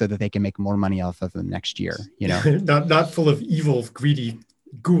sick so that they can make more money off of them next year, not full of evil, greedy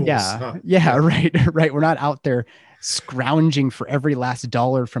ghouls. Yeah. Huh? Yeah. Right. Right. We're not out there scrounging for every last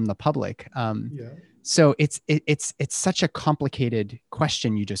dollar from the public. So it's such a complicated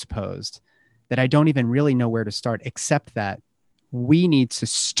question you just posed that I don't even really know where to start, except that we need to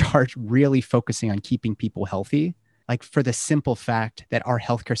start really focusing on keeping people healthy, like for the simple fact that our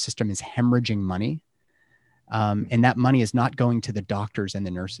healthcare system is hemorrhaging money. And that money is not going to the doctors and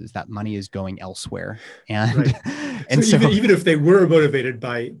the nurses. That money is going elsewhere. And, right. and so even if they were motivated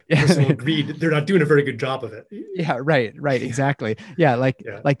by personal greed, they're not doing a very good job of it. Yeah, right, exactly. Yeah,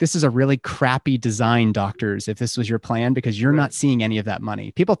 like this is a really crappy design, doctors, if this was your plan, because you're not seeing any of that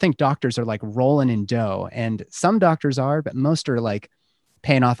money. People think doctors are like rolling in dough, and some doctors are, but most are like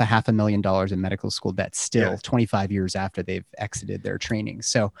paying off $500,000 in medical school debt still 25 years after they've exited their training.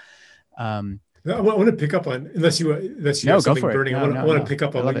 So, I want to pick up on, unless you have something burning. I want to pick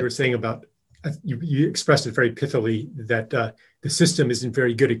up on what you were saying about, you expressed it very pithily, that the system isn't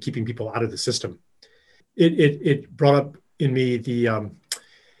very good at keeping people out of the system. It brought up in me the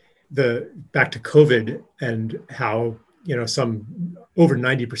back to COVID and how, some over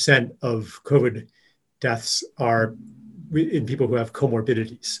 90% of COVID deaths are in people who have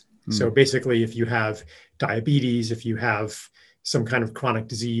comorbidities. So basically, if you have diabetes, if you have some kind of chronic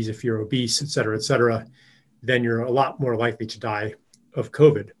disease, if you're obese, et cetera, then you're a lot more likely to die of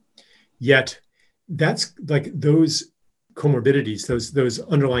COVID. Yet that's like those comorbidities, those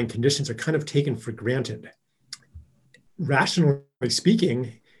underlying conditions are kind of taken for granted. Rationally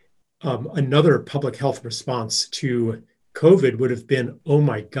speaking, another public health response to COVID would have been, oh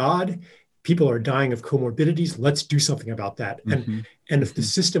my God, people are dying of comorbidities. Let's do something about that. And if the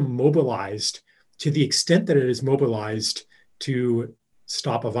system mobilized to the extent that it is mobilized to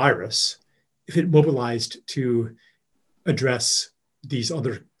stop a virus, if it mobilized to address these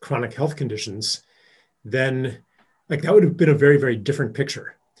other chronic health conditions, then like that would have been a very, very different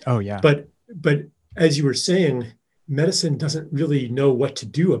picture. Oh yeah. But as you were saying, medicine doesn't really know what to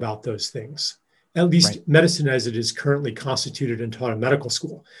do about those things. At least medicine as it is currently constituted and taught in medical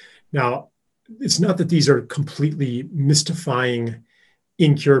school. Now, it's not that these are completely mystifying,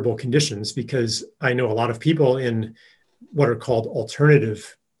 incurable conditions, because I know a lot of people in what are called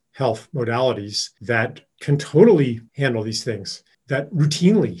alternative health modalities that can totally handle these things, that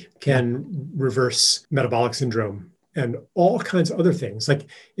routinely can reverse metabolic syndrome and all kinds of other things. Like,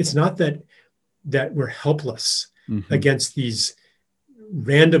 it's not that we're helpless against these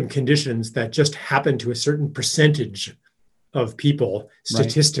random conditions that just happen to a certain percentage of people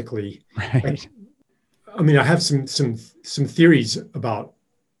statistically. Like, I mean, I have some theories about,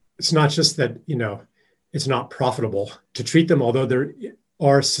 it's not just that, it's not profitable to treat them, although there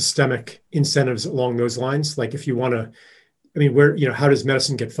are systemic incentives along those lines. Like, if you want to, I mean, how does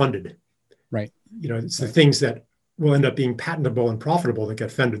medicine get funded? Right. It's the things that will end up being patentable and profitable that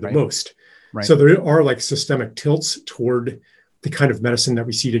get funded the most. Right. So there are like systemic tilts toward the kind of medicine that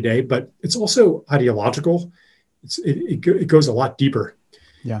we see today, but it's also ideological. It goes a lot deeper.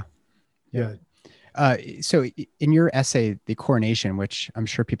 Yeah. So in your essay, The Coronation, which I'm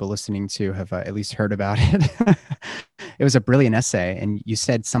sure people listening to have at least heard about it, it was a brilliant essay. And you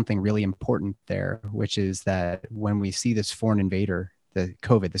said something really important there, which is that when we see this foreign invader, the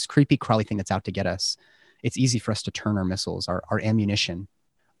COVID, this creepy crawly thing that's out to get us, it's easy for us to turn our missiles, our ammunition,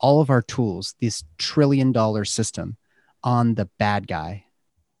 all of our tools, this $1 trillion system on the bad guy.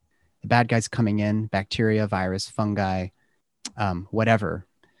 The bad guy's coming in, bacteria, virus, fungi, whatever,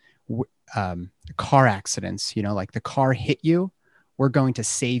 car accidents, like the car hit you, we're going to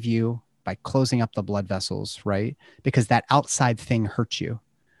save you by closing up the blood vessels, right? Because that outside thing hurt you.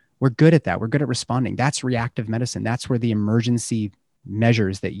 We're good at that. We're good at responding. That's reactive medicine. That's where the emergency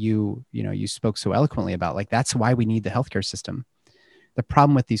measures that you spoke so eloquently about, like that's why we need the healthcare system. The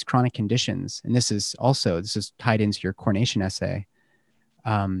problem with these chronic conditions, and this is tied into your coronation essay,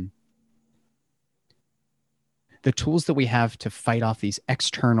 um, the tools that we have to fight off these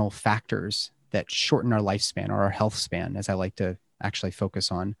external factors that shorten our lifespan or our health span, as I like to actually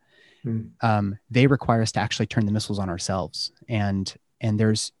focus on, Mm. they require us to actually turn the missiles on ourselves. And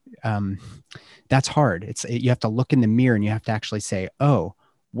there's that's hard. You have to look in the mirror and you have to actually say, oh,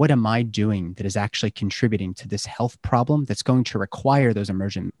 what am I doing that is actually contributing to this health problem that's going to require those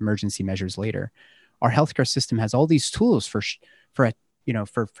emergency measures later? Our healthcare system has all these tools for a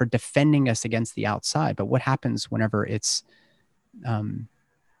for defending us against the outside. But um,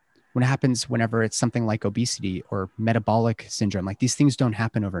 whenever it's something like obesity or metabolic syndrome, like these things don't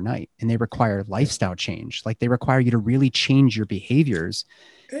happen overnight and they require Yeah. lifestyle change. Like they require you to really change your behaviors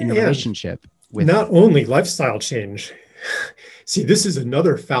in your And relationship with, not only lifestyle change. See, this is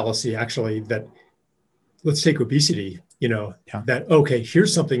another fallacy, actually, that let's take obesity, yeah. that, okay,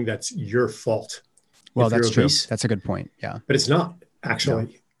 here's something that's your fault Well, if you're that's true. obese, That's a good point. Yeah. but it's not No.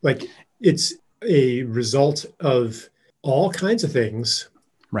 actually. Like, it's a result of all kinds of things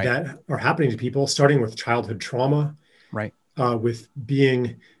Right. that are happening to people, starting with childhood trauma, Right. with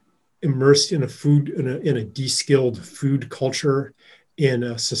being immersed in a de-skilled food culture, in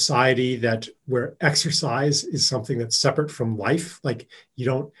a society that where exercise is something that's separate from life, like you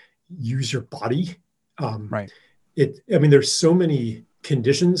don't use your body. um, Right. I mean, there's so many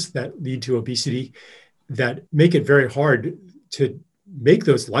conditions that lead to obesity that make it very hard to make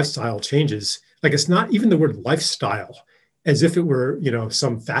those lifestyle changes. Like, it's not even the word lifestyle as if it were,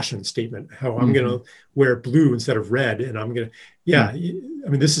 some fashion statement, how I'm going Mm-hmm. to wear blue instead of red. And I'm going to, yeah, Hmm. I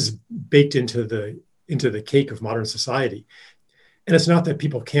mean, this is baked into the cake of modern society. And it's not that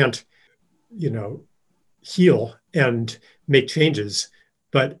people can't, you know, heal and make changes,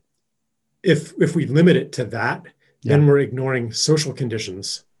 but if we limit it to that, Yeah. then we're ignoring social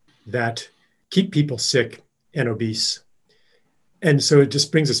conditions that keep people sick and obese. And so it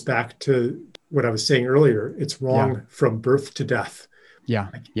just brings us back to what I was saying earlier. It's Yeah. wrong from birth to death. Yeah.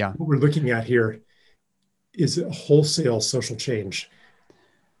 Like, Yeah. what we're looking at here is a wholesale social change.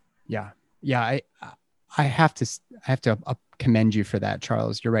 Yeah. Yeah. I have to commend you for that,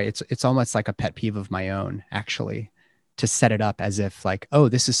 Charles. You're right. It's almost like a pet peeve of my own, actually, to set it up as if like, oh,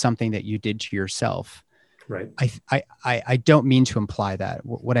 this is something that you did to yourself. Right. I don't mean to imply that.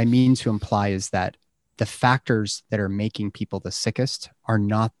 What I mean to imply is that the factors that are making people the sickest are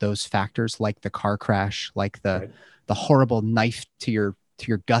not those factors, like the car crash, like the Right. the horrible knife to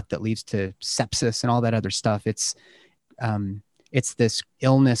your gut that leads to sepsis and all that other stuff. It's this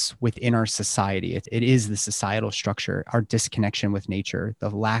illness within our society. It is the societal structure, our disconnection with nature, the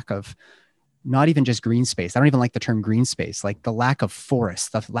lack of not even just green space. I don't even like the term green space, like the lack of forests,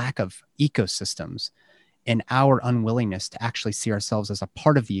 the lack of ecosystems, and our unwillingness to actually see ourselves as a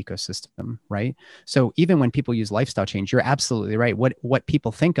part of the ecosystem, right? So even when people use lifestyle change, you're absolutely right. What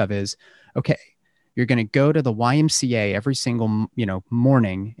people think of is, okay, you're going to go to the YMCA every single,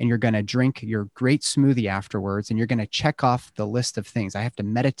 morning, and you're going to drink your great smoothie afterwards, and you're going to check off the list of things. I have to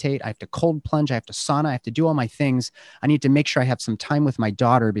meditate, I have to cold plunge, I have to sauna, I have to do all my things. I need to make sure I have some time with my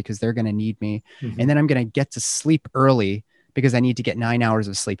daughter because they're going to need me. And Mm-hmm. then I'm going to get to sleep early because I need to get 9 hours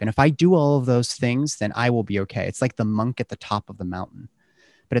of sleep. And if I do all of those things, then I will be okay. It's like the monk at the top of the mountain.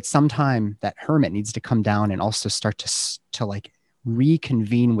 But at some time, that hermit needs to come down and also start to like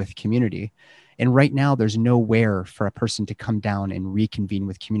reconvene with community. And right now, there's nowhere for a person to come down and reconvene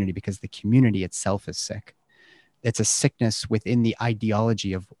with community because the community itself is sick. It's a sickness within the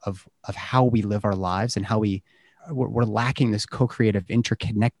ideology of how we live our lives and how we're lacking this co-creative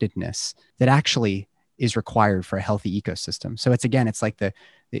interconnectedness that actually is required for a healthy ecosystem. So it's like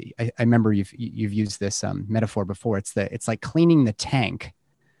I remember you've used this metaphor before. It's like cleaning the tank,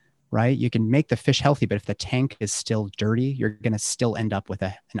 right? You can make the fish healthy, but if the tank is still dirty, you're going to still end up with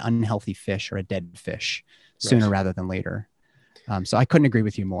an unhealthy fish or a dead fish sooner Right. rather than later. So I couldn't agree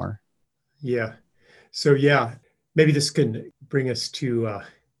with you more. Yeah. So yeah, maybe this can bring us to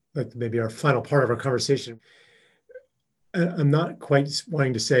like maybe our final part of our conversation. I'm not quite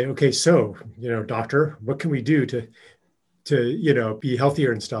wanting to say, okay, so doctor, what can we do to be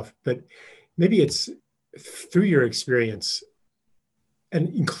healthier and stuff? But maybe it's through your experience and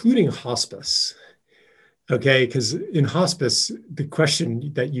including hospice. Okay, because in hospice, the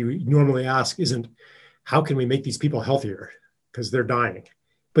question that you normally ask isn't how can we make these people healthier because they're dying,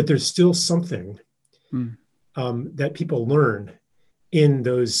 but there's still something Mm, that people learn in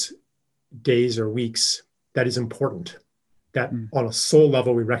those days or weeks that is important, that mm, on a soul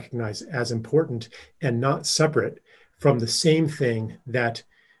level we recognize as important and not separate from the same thing that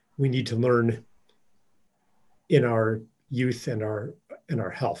we need to learn in our youth and our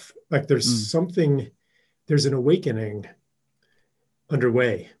health. Like mm, there's an awakening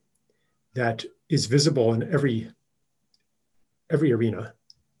underway that is visible in every arena,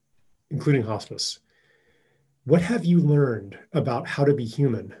 including hospice. What have you learned about how to be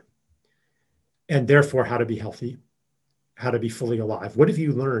human and therefore how to be healthy, how to be fully alive? What have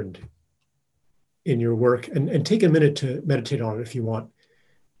you learned in your work? And take a minute to meditate on it if you want.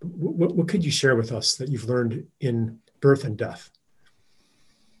 What could you share with us that you've learned in birth and death?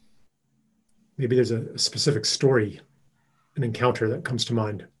 Maybe there's a specific story, an encounter that comes to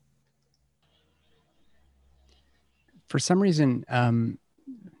mind. For some reason,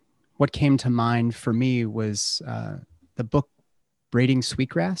 what came to mind for me was the book Braiding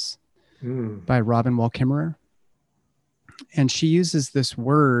Sweetgrass Mm, by Robin Wall Kimmerer. And she uses this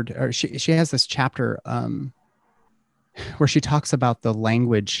word, or she has this chapter where she talks about the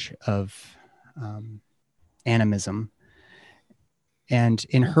language of um, animism. And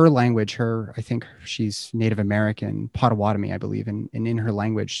in her language, I think she's Native American, Potawatomi, I believe. And in her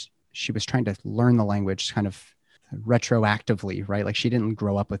language, she was trying to learn the language kind of retroactively, right? Like she didn't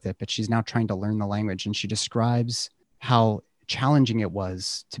grow up with it, but she's now trying to learn the language. And she describes how challenging it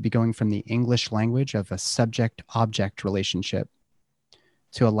was to be going from the English language of a subject object relationship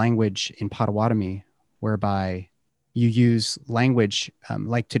to a language in Potawatomi whereby you use language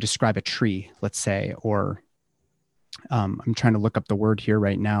like to describe a tree, let's say, or I'm trying to look up the word here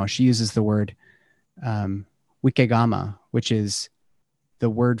right now. She uses the word wikegama, which is the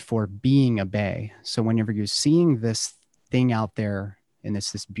word for being a bay. So whenever you're seeing this thing out there in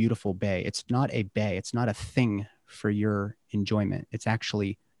this beautiful bay, it's not a bay, it's not a thing for your enjoyment. It's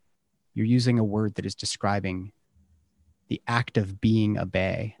actually you're using a word that is describing the act of being a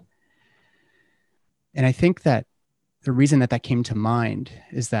bay. And I think that the reason that that came to mind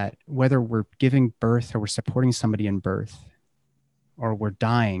is that whether we're giving birth or we're supporting somebody in birth, or we're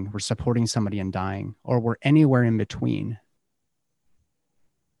dying, we're supporting somebody in dying, or we're anywhere in between,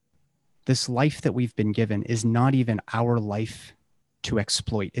 this life that we've been given is not even our life to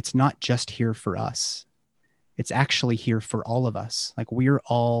exploit. It's not just here for us. It's actually here for all of us. Like we're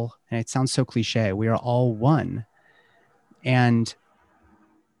all, and it sounds so cliche, we are all one. And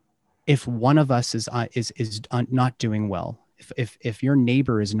if one of us is not doing well, if your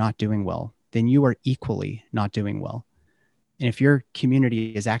neighbor is not doing well, then you are equally not doing well. And if your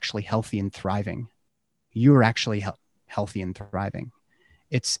community is actually healthy and thriving, you are actually healthy and thriving.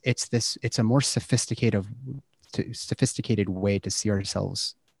 It's a more sophisticated way to see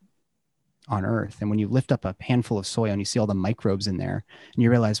ourselves on Earth. And when you lift up a handful of soil and you see all the microbes in there, and you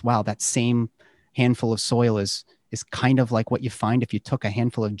realize, wow, that same handful of soil is kind of like what you find if you took a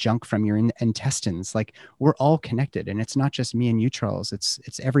handful of junk from your intestines. Like we're all connected, and it's not just me and you, Charles.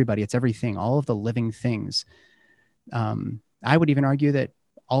 It's everybody. It's everything. All of the living things. I would even argue that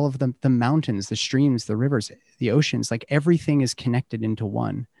all of the mountains, the streams, the rivers, the oceans, like everything is connected into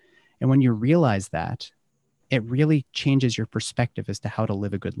one. And when you realize that, it really changes your perspective as to how to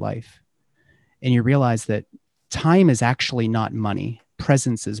live a good life. And you realize that time is actually not money.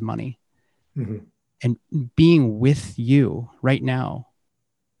 Presence is money. mm-hmm, And being with you right now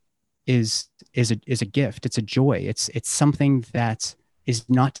is a gift. It's a joy. It's something that is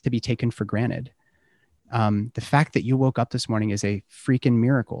not to be taken for granted. The fact that you woke up this morning is a freaking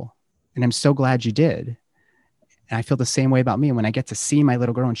miracle. And I'm so glad you did. And I feel the same way about me. And when I get to see my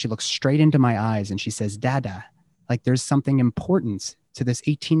little girl and she looks straight into my eyes and she says, Dada, like there's something important to this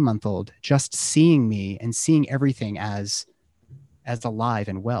 18-month-old just seeing me and seeing everything as alive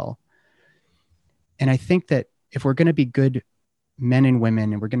and well. And I think that if we're going to be good men and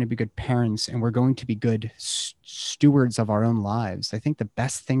women, and we're going to be good parents, and we're going to be good stewards of our own lives, I think the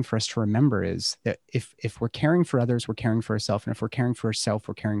best thing for us to remember is that if we're caring for others, we're caring for ourselves, and if we're caring for ourselves,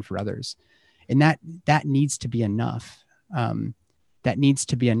 we're caring for others, and that needs to be enough. That needs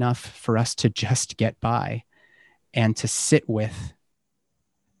to be enough for us to just get by and to sit with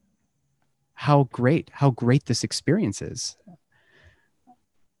how great this experience is.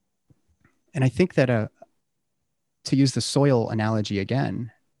 And I think that to use the soil analogy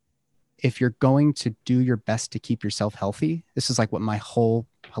again, if you're going to do your best to keep yourself healthy, this is like what my whole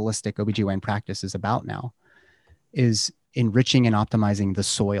holistic OBGYN practice is about now, is enriching and optimizing the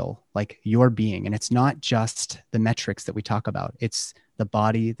soil, like your being. And it's not just the metrics that we talk about, it's the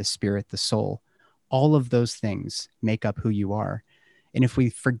body, the spirit, the soul. All of those things make up who you are. And if we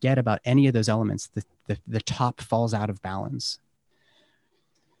forget about any of those elements, the top falls out of balance.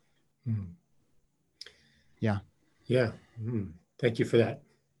 Mm. Yeah. Yeah. Mm. Thank you for that.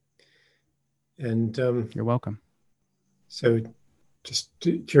 And You're welcome. so just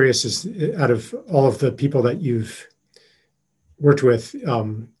curious, is out of all of the people that you've worked with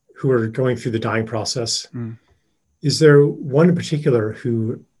who are going through the dying process, is there one in particular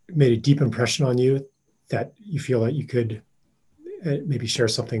who made a deep impression on you that you feel that you could maybe share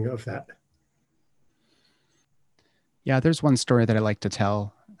something of that? Yeah, there's one story that I like to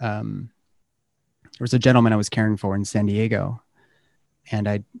tell. There was a gentleman I was caring for in San Diego, and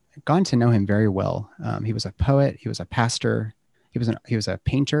I'd gotten to know him very well. He was a poet, he was a pastor, he was a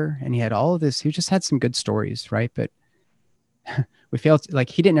painter, and he had all of this. He just had some good stories, right? But we failed. Like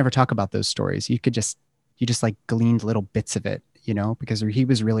he didn't ever talk about those stories. You just like gleaned little bits of it, you know, because he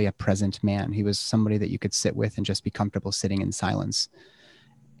was really a present man. He was somebody that you could sit with and just be comfortable sitting in silence.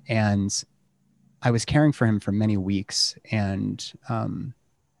 And I was caring for him for many weeks, and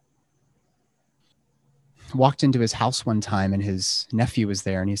walked into his house one time, and his nephew was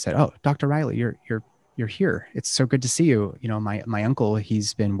there, and he said, "Oh, Dr. Riley, you're here. It's so good to see you. You know, my uncle,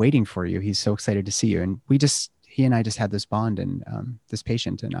 he's been waiting for you. He's so excited to see you." And he and I just had this bond, and this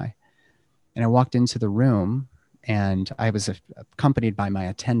patient and I walked into the room, and I was accompanied by my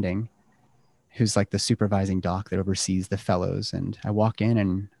attending, who's like the supervising doc that oversees the fellows. And I walk in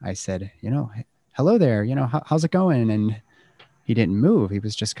and I said, hello there, how's it going? And he didn't move. He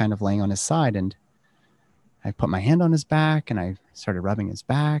was just kind of laying on his side. And I put my hand on his back and I started rubbing his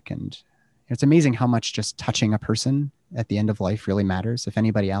back. And it's amazing how much just touching a person at the end of life really matters. If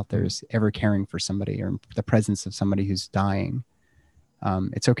anybody out there is ever caring for somebody or the presence of somebody who's dying,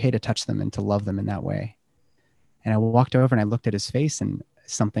 it's okay to touch them and to love them in that way. And I walked over and I looked at his face, and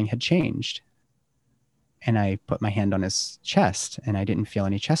something had changed. And I put my hand on his chest, and I didn't feel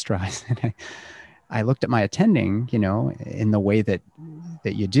any chest rise. And I looked at my attending, in the way that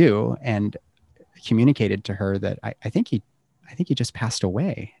you do, and communicated to her that I think he just passed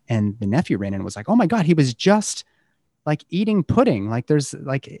away. And the nephew ran in and was like, "Oh my God, he was just like eating pudding. Like there's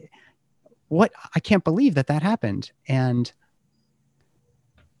like, what? I can't believe that happened." And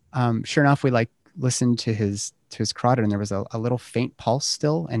sure enough, we like listened to his carotid, and there was a little faint pulse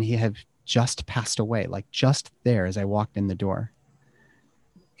still, and he had just passed away, like just there as I walked in the door.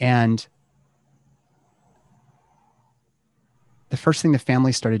 And the first thing the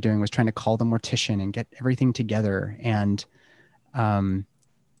family started doing was trying to call the mortician and get everything together. And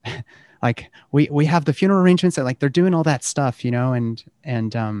like we have the funeral arrangements that like they're doing all that stuff, and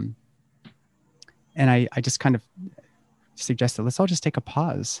I just kind of suggested, let's all just take a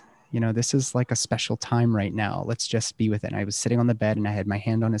pause. This is like a special time right now. Let's just be with it. And I was sitting on the bed, and I had my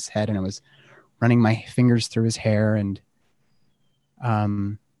hand on his head, and I was running my fingers through his hair. And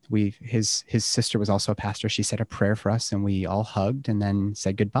his sister was also a pastor. She said a prayer for us, and we all hugged and then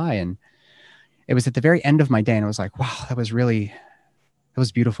said goodbye. And it was at the very end of my day, and I was like, wow, that was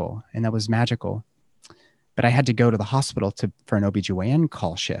beautiful, and that was magical. But I had to go to the hospital for an OBGYN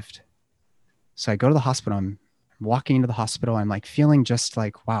call shift. So I go to the hospital. I'm walking into the hospital. I'm like feeling just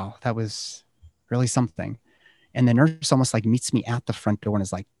like, wow, that was really something. And the nurse almost like meets me at the front door and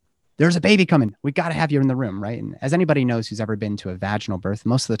is like, "There's a baby coming. We got to have you in the room." Right. And as anybody knows who's ever been to a vaginal birth,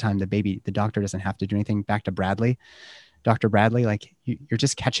 most of the time the doctor doesn't have to do anything. Back to Bradley, Dr. Bradley, like you're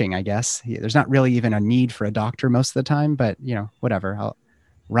just catching, I guess. There's not really even a need for a doctor most of the time, but whatever. I'll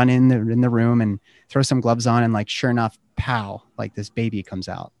run in the room and throw some gloves on, and like, sure enough, pow, like this baby comes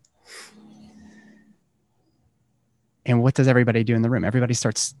out. And what does everybody do in the room? Everybody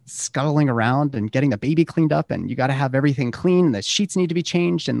starts scuttling around and getting the baby cleaned up, and you got to have everything clean. The sheets need to be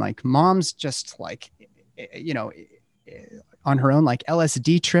changed. And like mom's just like, on her own like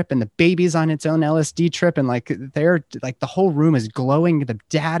LSD trip, and the baby's on its own LSD trip. And like they're like, the whole room is glowing. The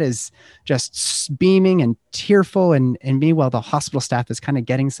dad is just beaming and tearful. And meanwhile, the hospital staff is kind of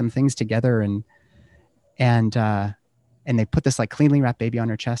getting some things together. And they put this like cleanly wrapped baby on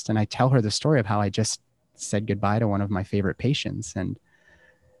her chest. And I tell her the story of how I just said goodbye to one of my favorite patients, and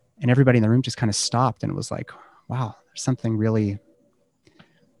everybody in the room just kind of stopped, and it was like, wow, there's something really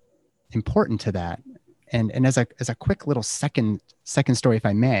important to that. And as a quick little second story, if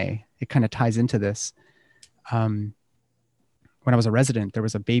I may, it kind of ties into this. Um, when I was a resident, there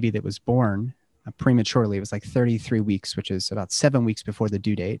was a baby that was born prematurely. It was like 33 weeks, which is about 7 weeks before the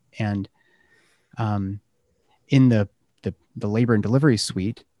due date. And um, in the labor and delivery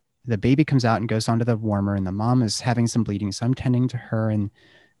suite, the baby comes out and goes onto the warmer, and the mom is having some bleeding. So I'm tending to her, and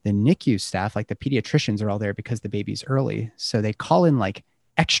the NICU staff, like the pediatricians, are all there because the baby's early. So they call in like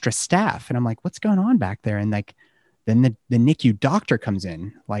extra staff, and I'm like, "What's going on back there?" And like, then the NICU doctor comes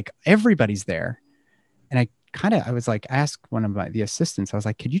in, like everybody's there, and I was like, asked one of the assistants, I was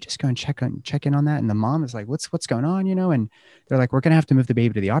like, could you just go and check in on that? And the mom is like, what's going on, you know? And they're like, we're gonna have to move the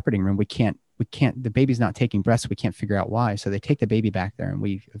baby to the operating room. We can't, the baby's not taking breaths. We can't figure out why. So they take the baby back there, and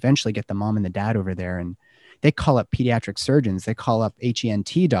we eventually get the mom and the dad over there, and they call up pediatric surgeons, they call up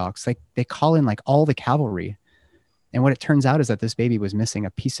HENT docs, like they call in like all the cavalry. And what it turns out is that this baby was missing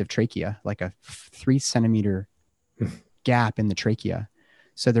a piece of trachea, like a 3 centimeter gap in the trachea.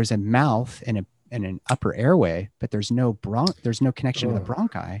 So there's a mouth and an upper airway, but there's no connection to the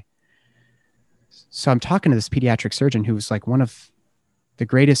bronchi. So I'm talking to this pediatric surgeon who was like one of the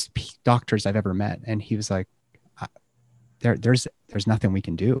greatest doctors I've ever met, and he was like, "There's nothing we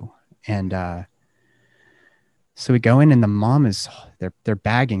can do." And so we go in, and the mom is they're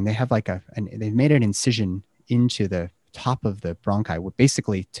bagging. They have like they've made an incision into the top of the bronchi,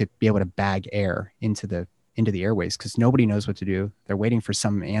 basically to be able to bag air into the airways, because nobody knows what to do. They're waiting for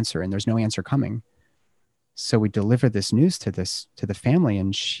some answer, and there's no answer coming. So we deliver this news to the family,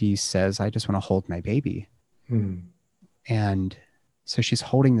 and she says, "I just want to hold my baby." And so she's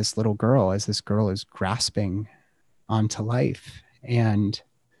holding this little girl as this girl is grasping onto life. And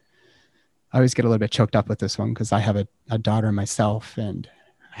I always get a little bit choked up with this one because I have a daughter myself and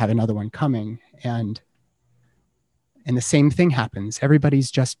have another one coming. And the same thing happens.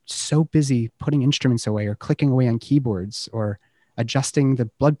 Everybody's just so busy putting instruments away or clicking away on keyboards or adjusting the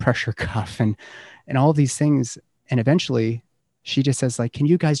blood pressure cuff and all of these things. And eventually she just says, like, can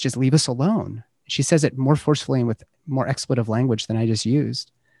you guys just leave us alone? She says it more forcefully and with more expletive language than I just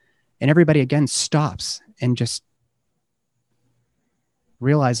used. And everybody again stops and just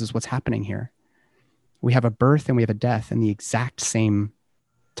realizes what's happening here. We have a birth and we have a death in the exact same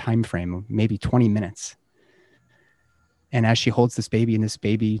time frame, maybe 20 minutes. And as she holds this baby, and this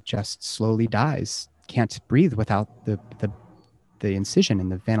baby just slowly dies, can't breathe without the incision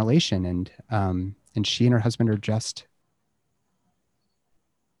and the ventilation, and she and her husband are just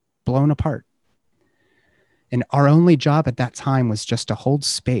blown apart. And our only job at that time was just to hold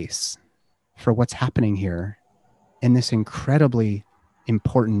space for what's happening here in this incredibly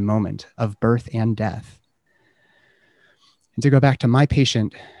important moment of birth and death. And to go back to my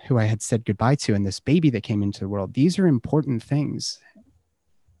patient who I had said goodbye to, and this baby that came into the world, these are important things.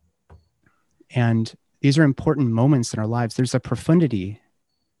 And these are important moments in our lives. There's a profundity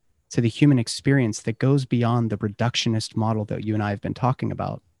to the human experience that goes beyond the reductionist model that you and I have been talking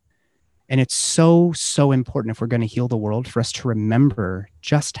about. And it's so, so important if we're going to heal the world for us to remember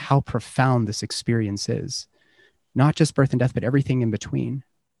just how profound this experience is. Not just birth and death, but everything in between.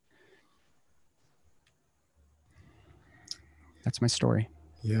 That's my story.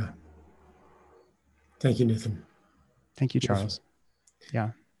 Yeah. Thank you, Nathan. Thank you, Beautiful. Charles.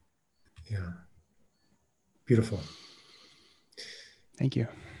 Yeah. Yeah. Beautiful. Thank you.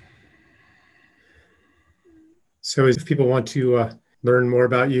 So if people want to learn more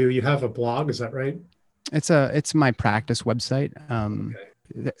about you, you have a blog, is that right? It's my practice website.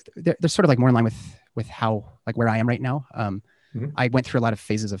 Okay. They're sort of like more in line with how, like where I am right now. I went through a lot of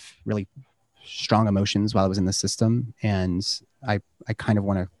phases of really strong emotions while I was in the system. And I kind of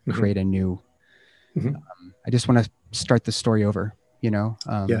want to create a new, I just want to start the story over, you know?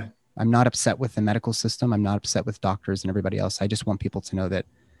 Yeah. I'm not upset with the medical system. I'm not upset with doctors and everybody else. I just want people to know that,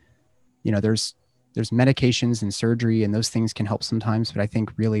 you know, there's medications and surgery and those things can help sometimes, but I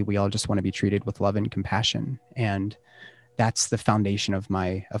think really we all just want to be treated with love and compassion. And that's the foundation of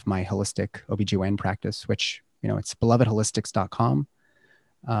my holistic OBGYN practice, which, you know, it's belovedholistics.com.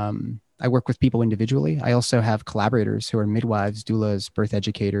 I work with people individually. I also have collaborators who are midwives, doulas, birth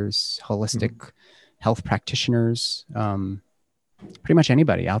educators, holistic health practitioners, pretty much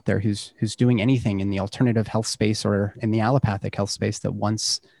anybody out there who's doing anything in the alternative health space or in the allopathic health space that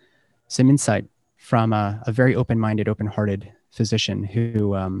wants some insight from a very open-minded, open-hearted physician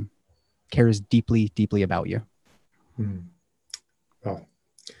who cares deeply, deeply about you. Well,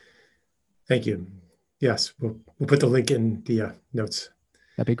 thank you. Yes, we'll put the link in the notes.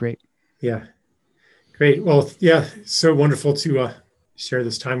 That'd be great. Yeah, great. Well, yeah, so wonderful to share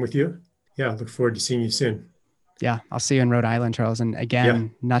this time with you. Yeah, look forward to seeing you soon. Yeah, I'll see you in Rhode Island, Charles. And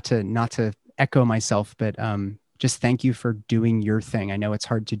again, not to echo myself, but just thank you for doing your thing. I know it's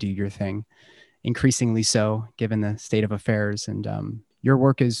hard to do your thing, increasingly so given the state of affairs. And your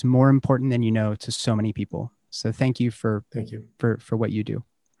work is more important than you know to so many people. So thank you for what you do.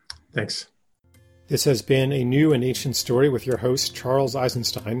 Thanks. This has been A New and Ancient Story with your host, Charles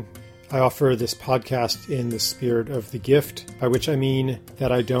Eisenstein. I offer this podcast in the spirit of the gift, by which I mean that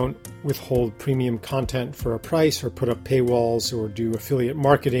I don't withhold premium content for a price or put up paywalls or do affiliate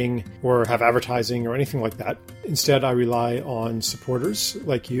marketing or have advertising or anything like that. Instead, I rely on supporters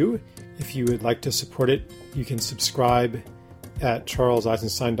like you. If you would like to support it, you can subscribe at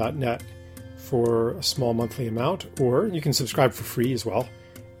charleseisenstein.net for a small monthly amount, or you can subscribe for free as well.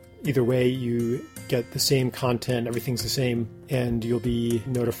 Either way, you get the same content, everything's the same, and you'll be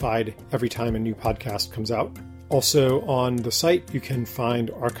notified every time a new podcast comes out. Also, on the site, you can find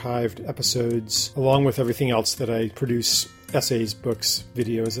archived episodes along with everything else that I produce: essays, books,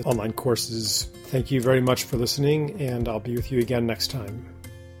 videos, online courses. Thank you very much for listening, and I'll be with you again next time.